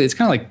basically, it's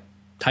kind of like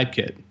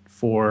Typekit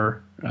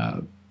for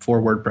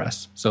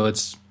WordPress. So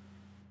it's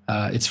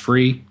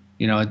free.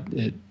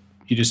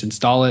 You just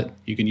install it.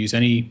 You can use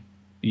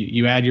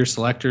you add your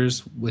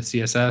selectors with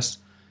CSS,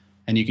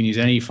 and you can use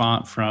any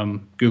font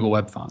from Google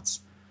Web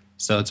Fonts.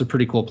 So it's a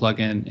pretty cool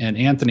plugin. And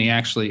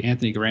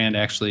Anthony Grand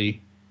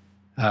actually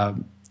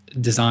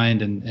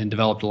designed and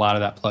developed a lot of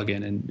that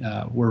plugin,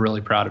 and we're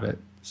really proud of it.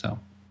 So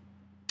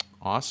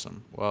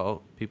awesome.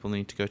 Well, people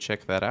need to go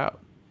check that out.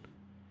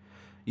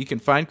 You can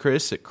find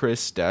Chris at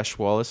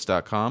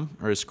chris-wallace.com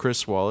or as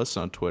Chris Wallace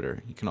on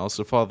Twitter. You can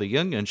also follow The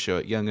Young Gun Show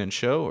at Young Gun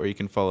Show, or you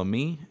can follow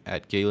me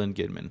at Galen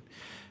Gidman.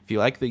 If you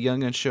like The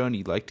Young Gun Show and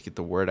you'd like to get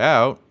the word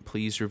out,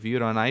 please review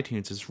it on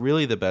iTunes. It's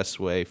really the best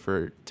way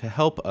to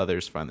help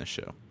others find the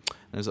show.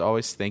 And as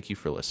always, thank you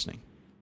for listening.